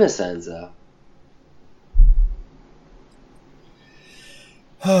I miss Enzo.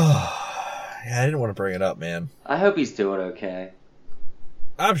 Yeah, I didn't want to bring it up, man. I hope he's doing okay.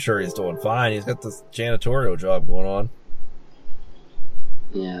 I'm sure he's doing fine. He's got this janitorial job going on.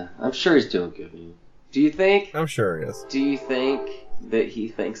 Yeah, I'm sure he's doing good. Do you think? I'm sure he is. Do you think that he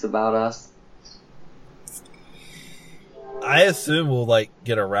thinks about us? I assume we'll,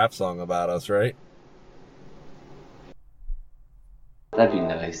 get a rap song about us, right? That'd be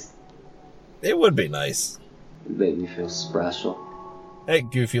nice. It would be nice. It'd make me feel special. Hey,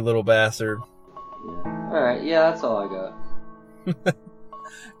 goofy little bastard. Yeah. Alright, yeah, that's all I got.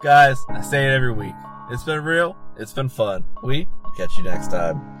 Guys, I say it every week. It's been real. It's been fun. We catch you next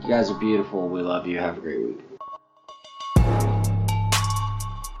time. You guys are beautiful. We love you. Have a great week.